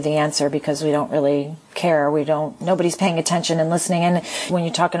wait for the answer because we don't really care. Nobody's paying attention and listening. And when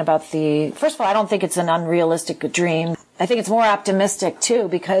you're talking about first of all, I don't think it's an unrealistic dream. I think it's more optimistic too,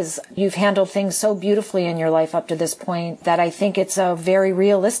 because you've handled things so beautifully in your life up to this point that I think it's a very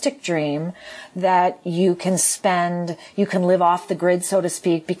realistic dream that you can live off the grid, so to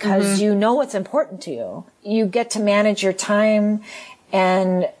speak, because you know what's important to you. You get to manage your time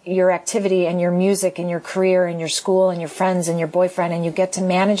and your activity and your music and your career and your school and your friends and your boyfriend, and you get to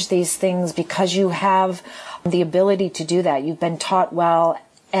manage these things because you have the ability to do that. You've been taught well,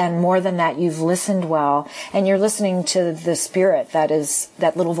 and more than that, you've listened well, and you're listening to the spirit that is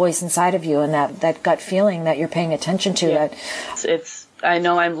that little voice inside of you and that gut feeling that you're paying attention to. Yeah. I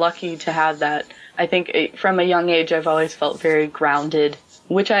know I'm lucky to have that. I think from a young age, I've always felt very grounded,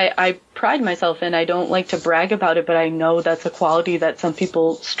 which I pride myself in. I don't like to brag about it, but I know that's a quality that some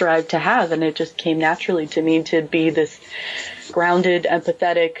people strive to have, and it just came naturally to me to be this grounded,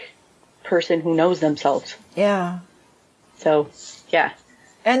 empathetic person who knows themselves. Yeah. So, yeah.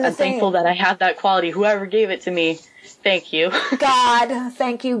 And I'm thankful that I have that quality. Whoever gave it to me, thank you. God.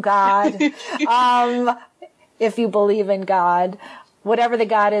 Thank you, God. If you believe in God. Whatever the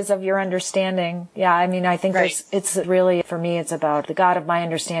God is of your understanding. Yeah, I mean, I think it's really, for me, it's about the God of my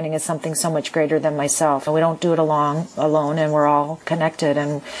understanding is something so much greater than myself. And we don't do it alone, and we're all connected,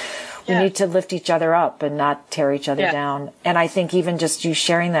 and we need to lift each other up and not tear each other down. And I think even just you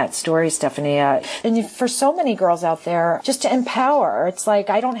sharing that story, Stephanie, and for so many girls out there, just to empower. It's like,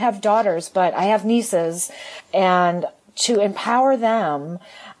 I don't have daughters, but I have nieces, and to empower them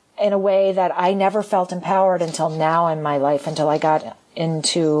in a way that I never felt empowered until now in my life, until I got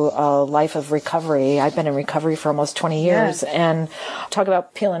into a life of recovery. I've been in recovery for almost 20 years, and talk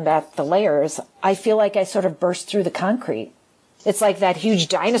about peeling back the layers. I feel like I sort of burst through the concrete. It's like that huge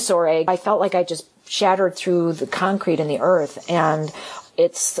dinosaur egg. I felt like I just shattered through the concrete in the earth, and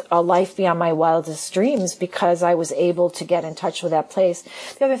it's a life beyond my wildest dreams because I was able to get in touch with that place.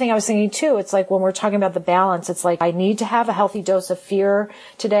 The other thing I was thinking too, it's like when we're talking about the balance, it's like I need to have a healthy dose of fear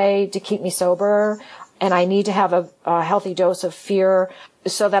today to keep me sober, and I need to have a healthy dose of fear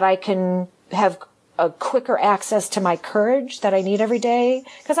so that I can have a quicker access to my courage that I need every day.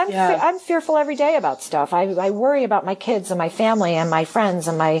 Cause I'm fearful every day about stuff. I worry about my kids and my family and my friends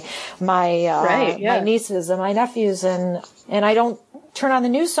and my nieces and my nephews. And I don't turn on the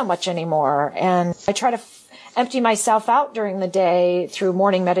news so much anymore. And I try to empty myself out during the day through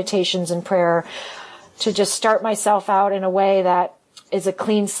morning meditations and prayer to just start myself out in a way that is a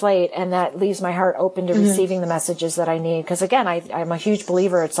clean slate and that leaves my heart open to receiving the messages that I need. Because again, I'm a huge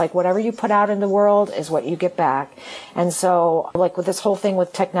believer. It's like whatever you put out in the world is what you get back. And so like with this whole thing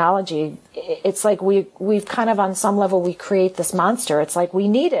with technology, it's like we've kind of on some level, we create this monster. It's like we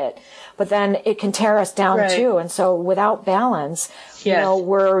need it, but then it can tear us down too. And so without balance, you know,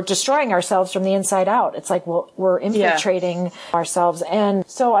 we're destroying ourselves from the inside out. It's like, well, we're infiltrating ourselves. And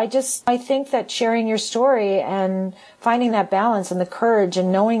so I think that sharing your story and finding that balance and the courage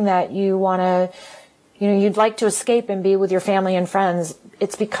and knowing that you want to, you know, you'd like to escape and be with your family and friends.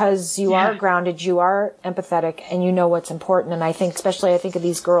 It's because you are grounded, you are empathetic, and you know what's important. And I think, especially I think of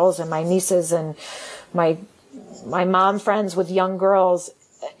these girls and my nieces and my mom friends with young girls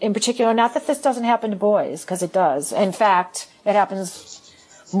in particular. Not that this doesn't happen to boys, because it does. In fact, it happens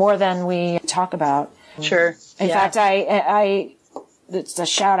more than we talk about. Sure. In fact, it's a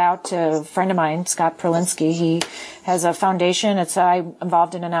shout out to a friend of mine, Scott Perlinsky. He has a foundation. I'm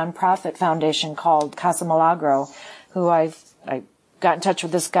involved in a nonprofit foundation called Casa Milagro, who I got in touch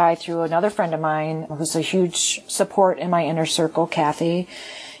with this guy through another friend of mine who's a huge support in my inner circle, Kathy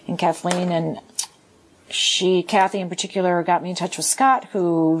and Kathleen. And Kathy in particular, got me in touch with Scott,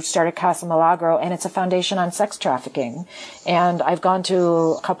 who started Casa Milagro, and it's a foundation on sex trafficking. And I've gone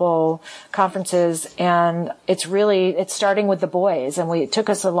to a couple conferences, and it's starting with the boys. And it took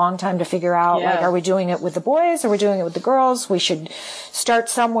us a long time to figure out, like, are we doing it with the boys or are we doing it with the girls? We should start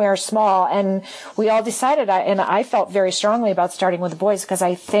somewhere small. And we all decided, and I felt very strongly about starting with the boys, because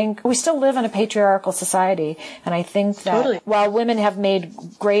I think we still live in a patriarchal society. And I think that while women have made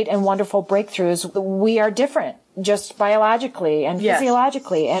great and wonderful breakthroughs, we are different, just biologically and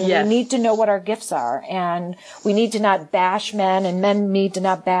physiologically, and we need to know what our gifts are, and we need to not bash men, and men need to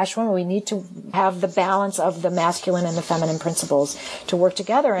not bash women. We need to have the balance of the masculine and the feminine principles to work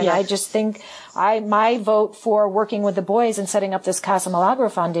together. And I just think my vote for working with the boys and setting up this Casa Milagro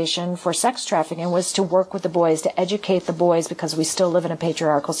Foundation for sex trafficking was to work with the boys, to educate the boys, because we still live in a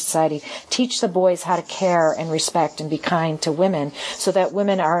patriarchal society, teach the boys how to care and respect and be kind to women, so that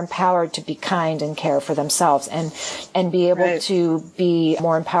women are empowered to be kind and care for themselves, and be able to be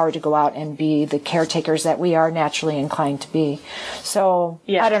more empowered to go out and be the caretakers that we are naturally inclined to be. So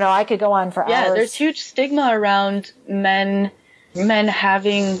I don't know, I could go on for hours. Yeah, there's huge stigma around men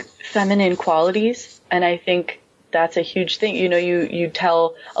having feminine qualities, and I think that's a huge thing. You know, you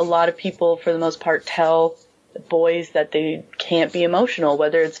tell a lot of people, for the most part, tell boys that they can't be emotional,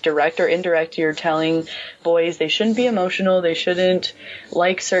 whether it's direct or indirect. You're telling boys they shouldn't be emotional, they shouldn't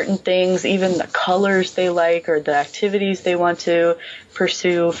like certain things, even the colors they like or the activities they want to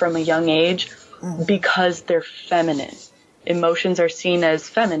pursue from a young age, because they're feminine. Emotions are seen as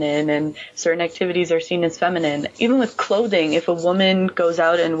feminine, and certain activities are seen as feminine. Even with clothing, if a woman goes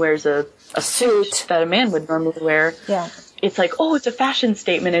out and wears a suit that a man would normally wear, it's like, oh, it's a fashion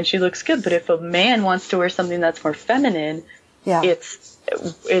statement and she looks good. But if a man wants to wear something that's more feminine,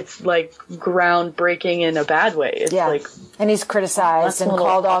 it's like groundbreaking in a bad way. It's like, and he's criticized and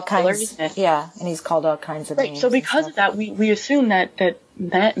called all kinds. And he's called all kinds of names. So because of that, we assume that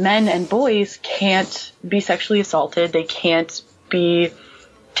men and boys can't be sexually assaulted, they can't be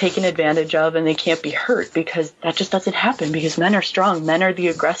taken advantage of, and they can't be hurt, because that just doesn't happen, because men are strong, men are the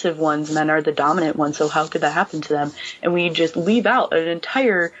aggressive ones, men are the dominant ones. So how could that happen to them? And we just leave out an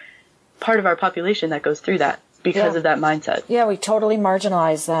entire part of our population that goes through that because of that mindset. Yeah, we totally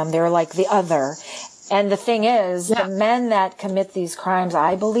marginalize them. They're like the other. And the thing is, the men that commit these crimes,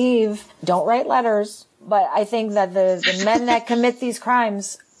 I believe, don't write letters, but I think that the men that commit these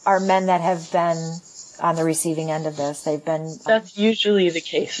crimes are men that have been on the receiving end of this. They've been... That's usually the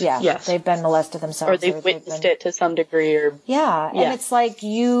case. Yes. They've been molested themselves. Or they've witnessed it to some degree. And it's like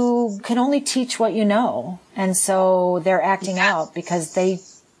you can only teach what you know. And so they're acting out because they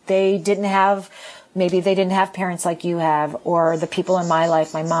didn't have... Maybe they didn't have parents like you have, or the people in my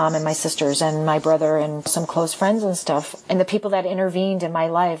life, my mom and my sisters and my brother and some close friends and stuff, and the people that intervened in my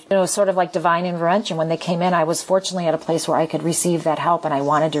life, sort of like divine intervention. When they came in, I was fortunately at a place where I could receive that help, and I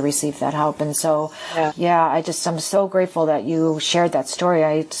wanted to receive that help. And so, I'm so grateful that you shared that story.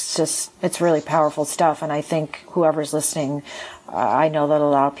 It's really powerful stuff. And I think whoever's listening, I know that a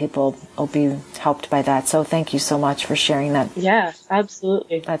lot of people will be helped by that. So thank you so much for sharing that. Yeah,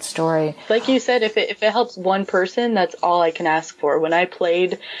 absolutely. That story. Like you said, if it helps one person, that's all I can ask for. When I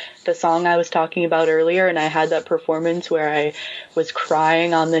played the song I was talking about earlier and I had that performance where I was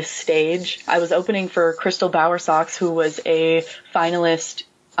crying on this stage, I was opening for Crystal Bowersox, who was a finalist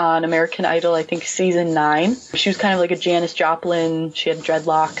on American Idol, I think season 9. She was kind of like a Janis Joplin. She had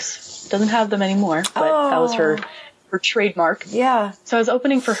dreadlocks. Doesn't have them anymore, but that was her trademark. Yeah. So I was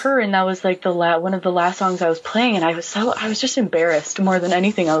opening for her, and that was like one of the last songs I was playing, and I was just embarrassed more than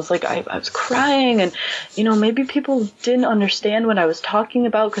anything. I was like, I was crying, and maybe people didn't understand what I was talking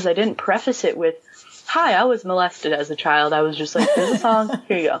about because I didn't preface it with, "Hi, I was molested as a child." I was just like, "There's a song,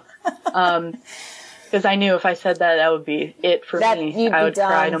 here you go." Because I knew if I said that would be it for me. I would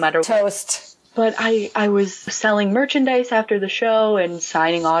cry no matter what. Toast. But I was selling merchandise after the show and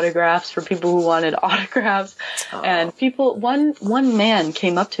signing autographs for people who wanted autographs. Oh. And one man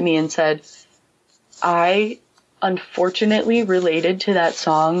came up to me and said, "I unfortunately related to that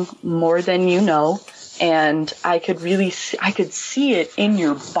song more than you know. And I could see it in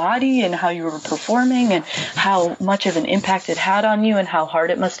your body and how you were performing and how much of an impact it had on you and how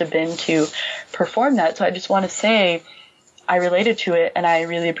hard it must have been to perform that. So I just want to say I related to it, and I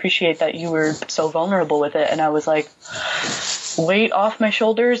really appreciate that you were so vulnerable with it." And I was like, weight off my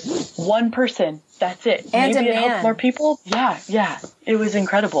shoulders, one person, that's it. And maybe it helped more people. Yeah. It was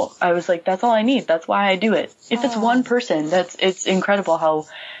incredible. I was like, that's all I need. That's why I do it. If it's one person, it's incredible how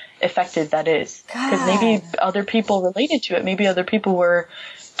effective that is. Because maybe other people related to it. Maybe other people were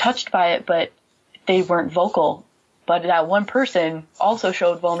touched by it, but they weren't vocal. But that one person also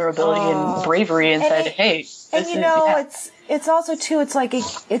showed vulnerability and bravery and said, "Hey, it's also too, it's like,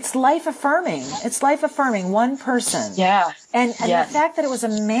 it's life affirming. It's life affirming. One person. Yeah. And the fact that it was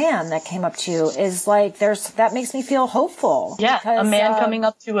a man that came up to you is like, that makes me feel hopeful. Yeah. Because, a man coming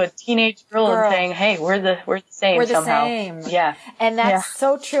up to a teenage girl and saying, "Hey, we're the same We're the somehow." same. Yeah. And that's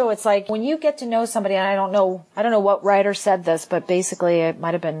so true. It's like when you get to know somebody, and I don't know what writer said this, but basically it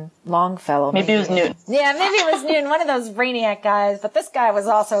might have been Longfellow. Maybe it was Newton. Yeah, maybe it was Newton, one of those brainiac guys, but this guy was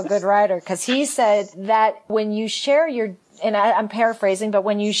also a good writer because he said that when you share and I'm paraphrasing, but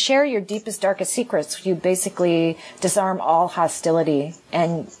when you share your deepest, darkest secrets, you basically disarm all hostility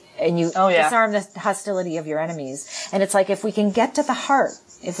and you disarm the hostility of your enemies. And it's like, if we can get to the heart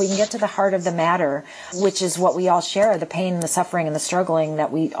of the matter, which is what we all share, the pain and the suffering and the struggling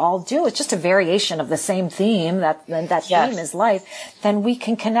that we all do, it's just a variation of the same theme, that theme is life, then we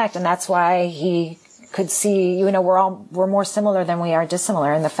can connect. And that's why he could see, we're more similar than we are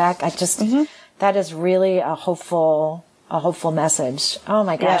dissimilar. And the fact, that is really a hopeful message. Oh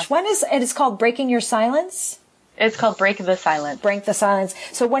my gosh. Yeah. It's called Breaking Your Silence? It's called Break the Silence. Break the Silence.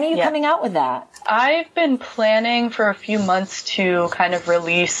 So when are you coming out with that? I've been planning for a few months to kind of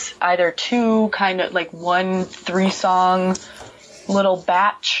release either 2 kind of like 1 3-song little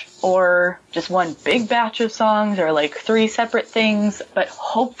batch or just 1 big batch of songs or like 3 separate things. But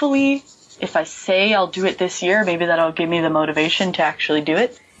hopefully if I say I'll do it this year, maybe that'll give me the motivation to actually do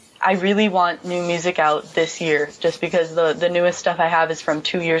it. I really want new music out this year just because the newest stuff I have is from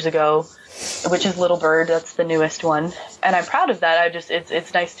 2 years ago, which is Little Bird. That's the newest one. And I'm proud of that.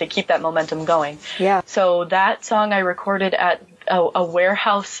 It's nice to keep that momentum going. Yeah. So that song I recorded at a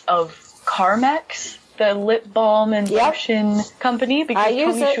warehouse of Carmex, the lip balm and lotion company, because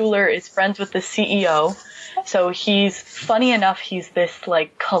Tony Schuler is friends with the CEO. So he's, funny enough, he's this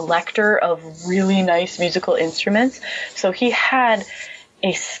like collector of really nice musical instruments. So he had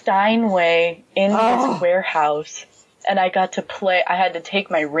a Steinway in his warehouse, and I got to play. I had to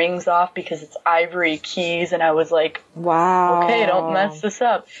take my rings off because it's ivory keys, and I was like, wow, okay, don't mess this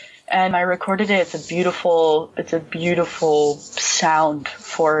up. And I recorded it. It's a beautiful sound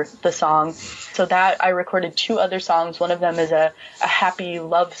for the song. So that I recorded 2 other songs. One of them is a happy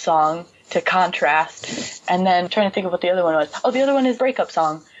love song to contrast. And then I'm trying to think of what the other one was. Oh, the other one is breakup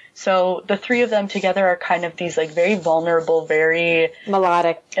song. So the 3 of them together are kind of these like very vulnerable, very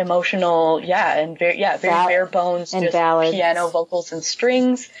melodic, emotional, and very bare bones, and just ballads. Piano, vocals, and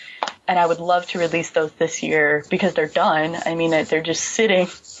strings. And I would love to release those this year because they're done. I mean, they're just sitting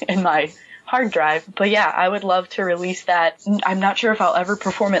in my hard drive. But yeah, I would love to release that. I'm not sure if I'll ever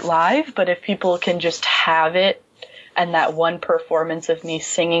perform it live, but if people can just have it and that one performance of me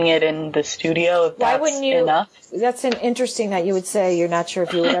singing it in the studio, if that's enough. That's interesting that you would say you're not sure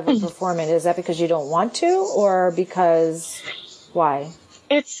if you would ever perform it. Is that because you don't want to, or because why?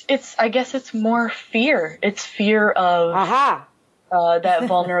 I guess it's more fear. It's fear of that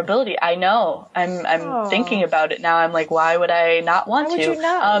vulnerability. I know. I'm thinking about it now. I'm like, why would I not want to? Why would you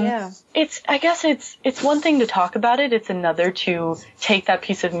not? I guess it's one thing to talk about it. It's another to take that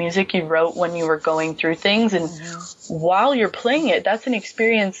piece of music you wrote when you were going through things, and while you're playing it, that's an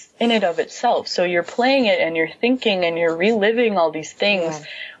experience in and of itself. So you're playing it and you're thinking and you're reliving all these things,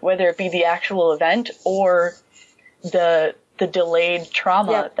 whether it be the actual event or the delayed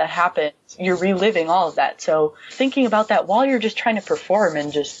trauma that happened. You're reliving all of that. So thinking about that while you're just trying to perform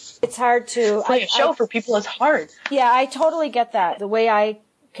and just it's hard to play a show for people is hard. Yeah, I totally get that. The way I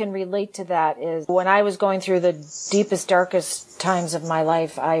can relate to that is when I was going through the deepest, darkest times of my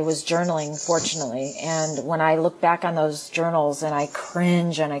life, I was journaling, fortunately. And when I look back on those journals and I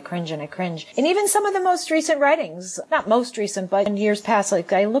cringe and I cringe and I cringe, and even some of the most recent writings, not most recent, but in years past,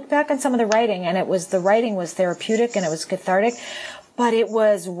 like I look back on some of the writing and the writing was therapeutic and it was cathartic. But it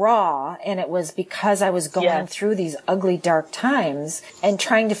was raw, and it was because I was going through these ugly, dark times and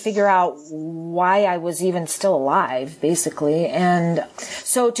trying to figure out why I was even still alive, basically. And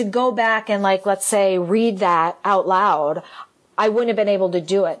so to go back and, like, let's say, read that out loud, I wouldn't have been able to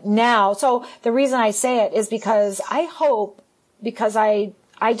do it now. So the reason I say it is because I hope, because I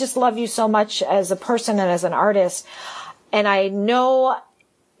just love you so much as a person and as an artist, and I know,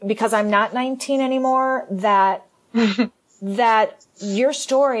 because I'm not 19 anymore, that that your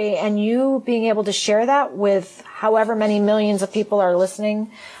story and you being able to share that with however many millions of people are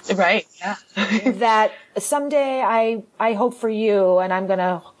listening. Right. Yeah. That someday I hope for you, and I'm going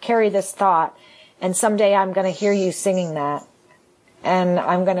to carry this thought, and someday I'm going to hear you singing that. And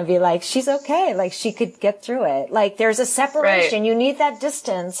I'm going to be like, she's okay. Like, she could get through it. Like, there's a separation. Right. You need that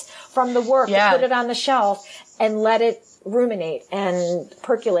distance from the work to put it on the shelf and let it ruminate and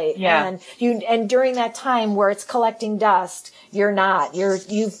percolate. Yeah. And during that time where it's collecting dust,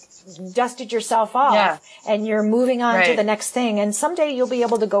 you've dusted yourself off and you're moving on to the next thing. And someday you'll be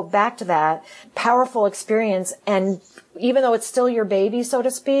able to go back to that powerful experience. And even though it's still your baby, so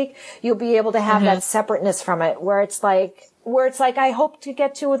to speak, you'll be able to have that separateness from it where it's like I hope to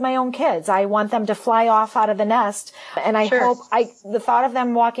get to with my own kids. I want them to fly off out of the nest. And I hope the thought of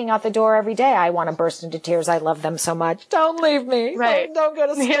them walking out the door every day, I want to burst into tears. I love them so much. Don't leave me. Right. Don't go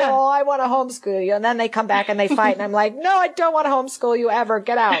to school. Yeah. I want to homeschool you. And then they come back and they fight. And I'm like, no, I don't want to homeschool you ever.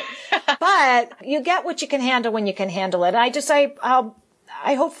 Get out. But you get what you can handle when you can handle it.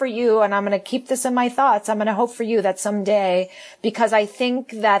 I hope for you, and I'm going to keep this in my thoughts. I'm going to hope for you that someday, because I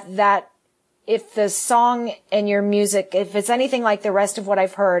think that if the song and your music, if it's anything like the rest of what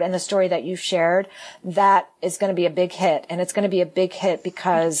I've heard and the story that you've shared, that is going to be a big hit. And it's going to be a big hit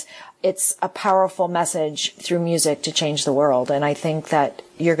because it's a powerful message through music to change the world. And I think that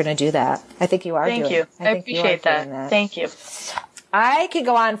you're going to do that. I think you are doing it. Thank you. I appreciate that. Thank you. I could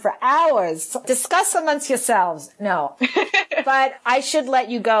go on for hours. Discuss amongst yourselves. No. But I should let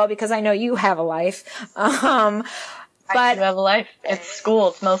you go because I know you have a life. I do have a life. It's school.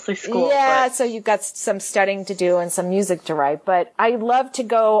 It's mostly school. Yeah, so you've got some studying to do and some music to write. But I'd love to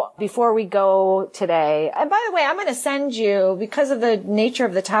go, before we go today, and by the way, I'm going to send you, because of the nature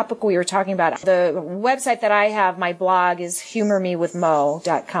of the topic we were talking about, the website that I have, my blog, is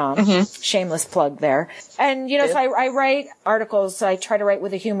humormewithmo.com. Shameless plug there. And, so I write articles. I try to write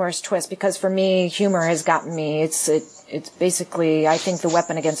with a humorous twist because for me, humor has gotten me. It's basically, I think, the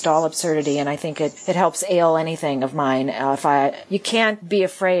weapon against all absurdity, and I think it helps ail anything of mine. You can't be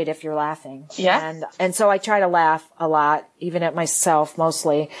afraid if you're laughing. Yeah. And so I try to laugh a lot, even at myself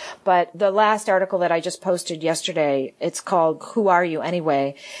mostly. But the last article that I just posted yesterday, it's called Who Are You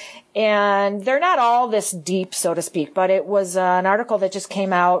Anyway? And they're not all this deep, so to speak, but it was an article that just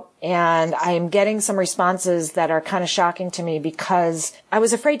came out, and I am getting some responses that are kind of shocking to me because I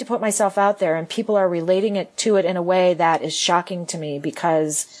was afraid to put myself out there, and people are relating to it in a way that is shocking to me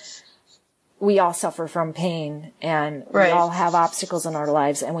because we all suffer from pain, and we all have obstacles in our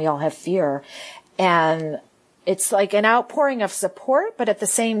lives, and we all have fear. And it's like an outpouring of support, but at the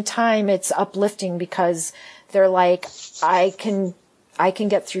same time, it's uplifting because they're like, I can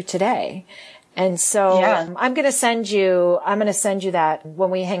get through today. And so I'm going to send you that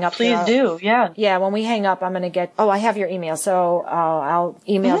when we hang up. Please do. Yeah. Yeah. When we hang up, I'm going to I have your email. So I'll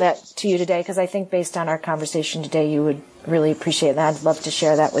email that to you today because I think based on our conversation today, you would really appreciate that. I'd love to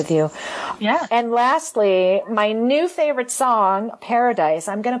share that with you. Yeah. And lastly, my new favorite song, Paradise.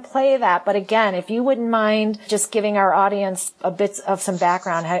 I'm going to play that. But again, if you wouldn't mind just giving our audience a bit of some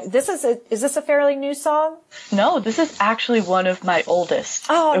background. Is this a fairly new song? No, this is actually one of my oldest.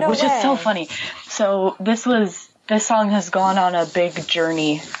 Oh, no Which way. is so funny. So this song has gone on a big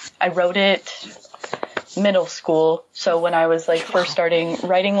journey. I wrote it middle school. So when I was like first starting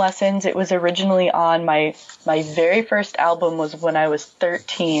writing lessons, it was originally on my very first album was when I was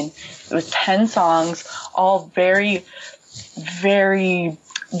 13. It was 10 songs, all very, very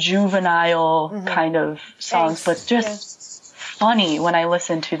juvenile kind of songs, but just funny when I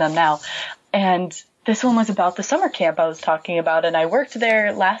listen to them now. And this one was about the summer camp I was talking about, and I worked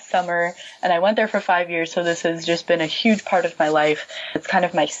there last summer, and I went there for 5 years, so this has just been a huge part of my life. It's kind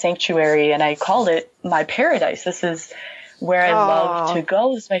of my sanctuary, and I called it my paradise. This is where I love to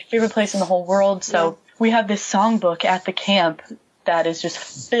go. It's my favorite place in the whole world. So we have this songbook at the camp that is just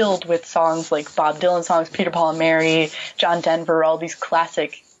filled with songs like Bob Dylan songs, Peter, Paul and Mary, John Denver, all these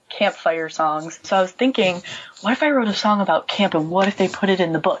classic campfire songs. So I was thinking, what if I wrote a song about camp, and what if they put it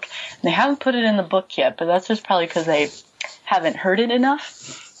in the book? And they haven't put it in the book yet, but that's just probably because they haven't heard it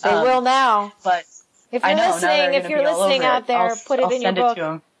enough. They will now. But if you're listening out there, put it in your book. To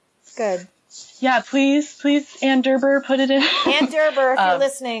them. Good. Yeah, please, Ann Derber, put it in. Ann Derber, if you're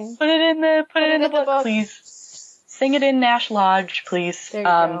listening, put it in the book, please. Sing it in Nash Lodge, please. There you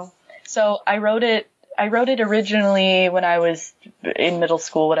go. So I wrote it originally when I was in middle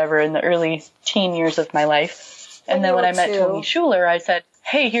school, whatever, in the early teen years of my life. And then when I met Tony Schuler, I said,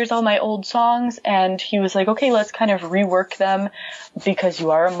 hey, here's all my old songs. And he was like, okay, let's kind of rework them because you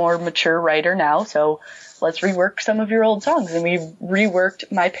are a more mature writer now. So let's rework some of your old songs. And we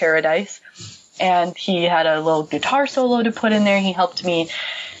reworked My Paradise. And he had a little guitar solo to put in there. He helped me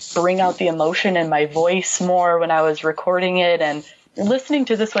bring out the emotion in my voice more when I was recording it. And listening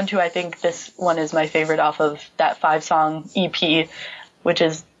to this one too, I think this one is my favorite off of that 5-song EP, which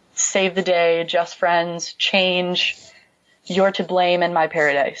is Save the Day, Just Friends, Change, You're to Blame, and My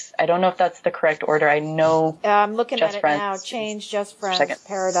Paradise. I don't know if that's the correct order. I know I'm looking Just at it Friends. now. Change, Just Friends,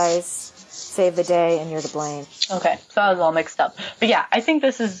 Paradise, Save the Day, and You're to Blame. Okay, so I was all mixed up. But yeah, I think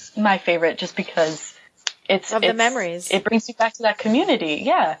this is my favorite just because it's the memories. It brings you back to that community.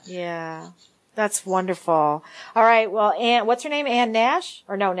 Yeah. Yeah. That's wonderful. All right. Well, Ann, what's her name? Ann Nash?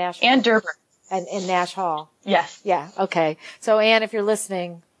 Or no, Nash? Ann Derber. And in Nash Hall. Yes. Yeah. Okay. So Ann, if you're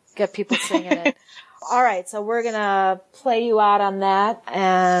listening, get people singing it. All right. So we're going to play you out on that,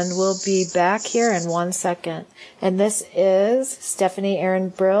 and we'll be back here in 1 second. And this is Stephanie Aaron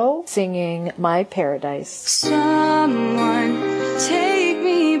Brill singing My Paradise. Someone take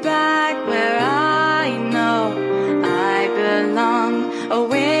me back where I know I belong,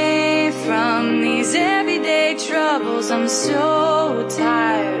 away from these everyday troubles. I'm so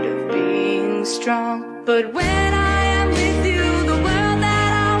tired of being strong. But when I am with you, the world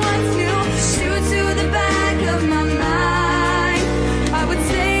that I once knew shoots to the back of my mind. I would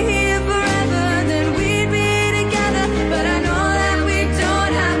stay here forever, then we'd be together. But I know that we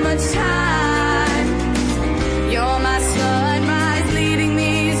don't have much time. You're my sunrise, leading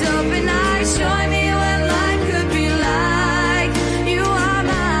these open eyes, showing me what life could be like. You are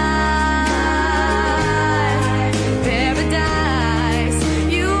my paradise.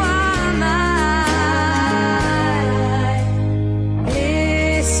 You are mine.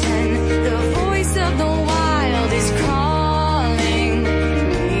 Listen, the voice of the wild is calling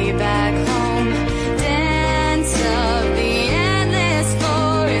me back home. Dance of the endless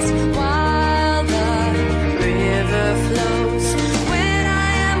forest while the river flows. When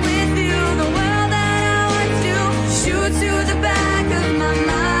I am with you, the world that I once knew shoots to the back of my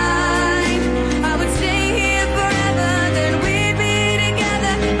mind. I would stay here forever, then we'd be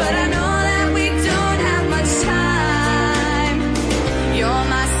together. But I know that we don't have much time. You're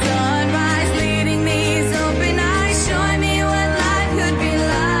my sunrise, leading these open eyes, showing me what life could be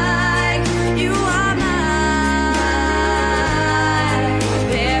like. You are my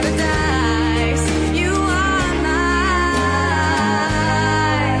paradise. You are mine.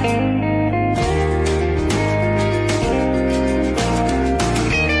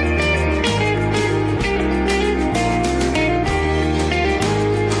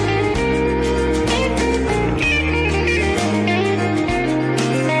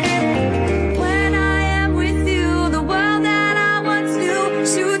 When I am with you, the world that I once knew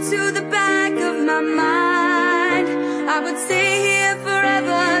shoots to the back of my mind. I would stay here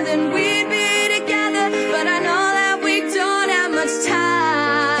forever, then we'd be together. But I know that we don't have much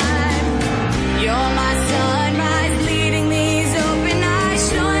time. You're my sunrise, leading these open eyes,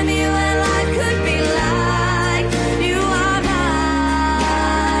 showing me what life could be like. You are my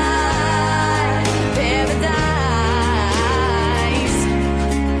paradise.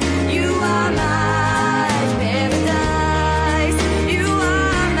 You are my paradise. You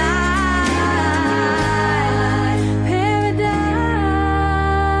are my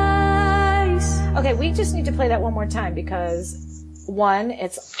paradise. Okay, we just need to play that one more time because one.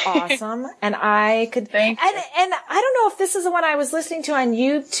 It's awesome. And I could, Thank you. And I don't know if this is the one I was listening to on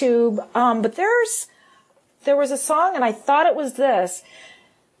YouTube, but there was a song and I thought it was this.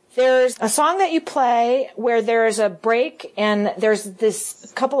 There's a song that you play where there's a break and there's this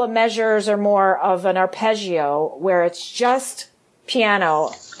couple of measures or more of an arpeggio where it's just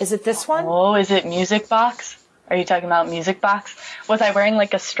piano. Is it this one? Oh, is it Music Box? Are you talking about Music Box? Was I wearing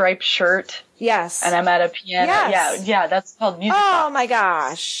like a striped shirt? Yes. And I'm at a piano? Yes. Yeah, that's called Music Box. Oh my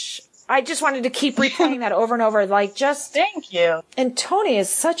gosh. I just wanted to keep replaying that over and over. Like just. Thank you. And Tony is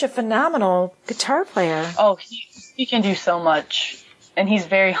such a phenomenal guitar player. Oh, he can do so much. And he's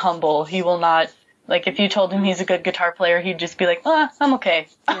very humble. He will not, like, if you told him he's a good guitar player, he'd just be like, I'm okay.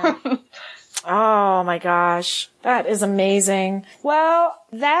 Yeah. Oh my gosh. That is amazing. Well,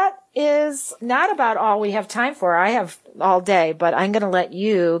 that is not about all we have time for. I have all day, but I'm going to let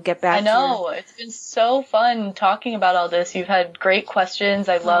you get back I know. It's been so fun talking about all this. You've had great questions.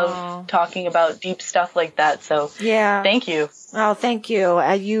 I love talking about deep stuff like that. So yeah. Thank you. Oh, thank you.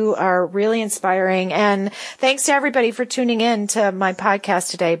 You are really inspiring. And thanks to everybody for tuning in to my podcast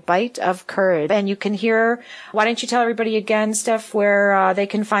today, Bite of Courage. And you can hear, why don't you tell everybody again, Steph, where they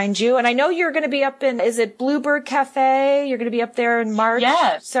can find you? And I know you're going to be up in, is it Bluebird Cafe? You're going to be up there in March?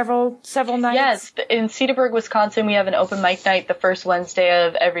 Yes. Several nights? Yes. In Cedarburg, Wisconsin, we have an open mic night the first Wednesday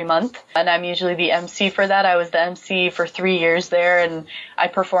of every month. And I'm usually the MC for that. I was the MC for 3 years there, and I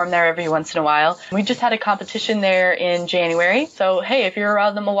perform there every once in a while. We just had a competition there in January. So, hey, if you're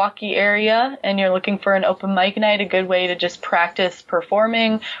around the Milwaukee area and you're looking for an open mic night, a good way to just practice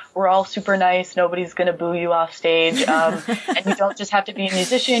performing. We're all super nice. Nobody's going to boo you off stage. And you don't just have to be a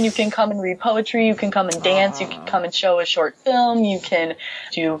musician. You can come and read poetry. You can come and dance. You can come and show a short film. You can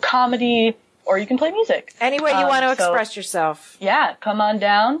do comedy. Or you can play music. Any way you want to express yourself. Yeah, come on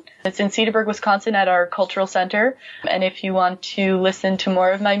down. It's in Cedarburg, Wisconsin at our cultural center. And if you want to listen to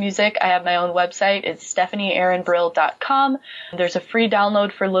more of my music, I have my own website. It's stephanieaaronbrill.com. There's a free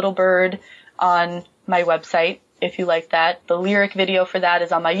download for Little Bird on my website, if you like that. The lyric video for that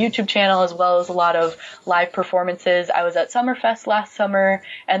is on my YouTube channel, as well as a lot of live performances. I was at Summerfest last summer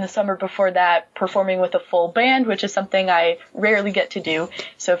and the summer before that performing with a full band, which is something I rarely get to do.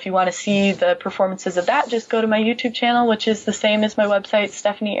 So if you want to see the performances of that, just go to my YouTube channel, which is the same as my website,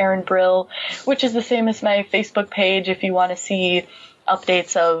 Stephanie Aaron Brill, which is the same as my Facebook page if you want to see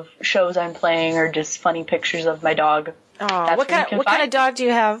updates of shows I'm playing or just funny pictures of my dog. Oh, what kind of dog do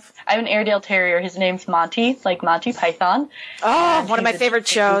you have? I have an Airedale Terrier. His name's Monty, like Monty Python. Oh, one of my favorite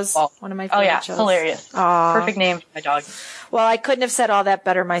shows. One of my favorite shows. Hilarious. Oh. Perfect name for my dog. Well, I couldn't have said all that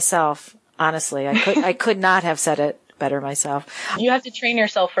better myself. Honestly, I could not have said it better myself. You have to train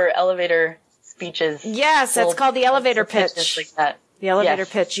yourself for elevator speeches. Yes, that's called the elevator pitch. Like that. The elevator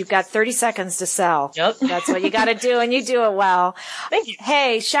pitch. You've got 30 seconds to sell. Yep. That's what you got to do, and you do it well. Thank you.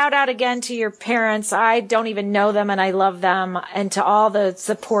 Hey, shout out again to your parents. I don't even know them, and I love them, and to all the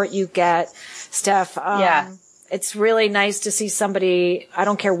support you get, Steph. Yeah. It's really nice to see somebody, I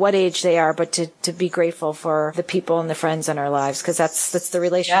don't care what age they are, but to be grateful for the people and the friends in our lives, because that's the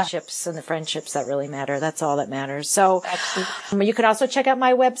relationships and the friendships that really matter. That's all that matters. So you can also check out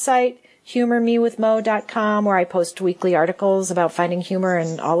my website, humormewithmo.com, where I post weekly articles about finding humor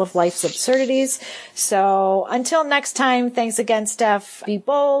in all of life's absurdities. So until next time, thanks again, Steph. Be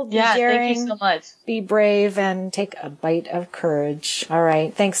bold, be daring. Thank you so much. Be brave, and take a bite of courage. All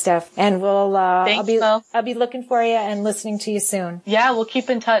right. Thanks, Steph. And I'll be looking for you and listening to you soon. Yeah, we'll keep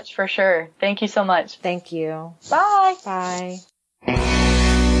in touch for sure. Thank you so much. Thank you. Bye. Bye.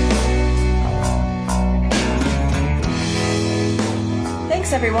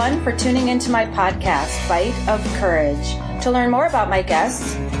 Thanks, everyone, for tuning into my podcast, Bite of Courage. To learn more about my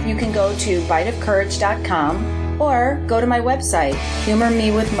guests, you can go to biteofcourage.com or go to my website,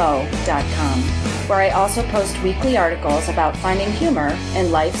 humormewithmo.com, where I also post weekly articles about finding humor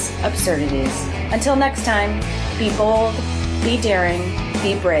in life's absurdities. Until next time, be bold, be daring,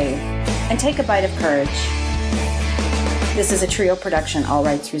 be brave, and take a bite of courage. This is a Trio production, all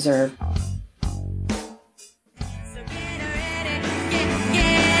rights reserved.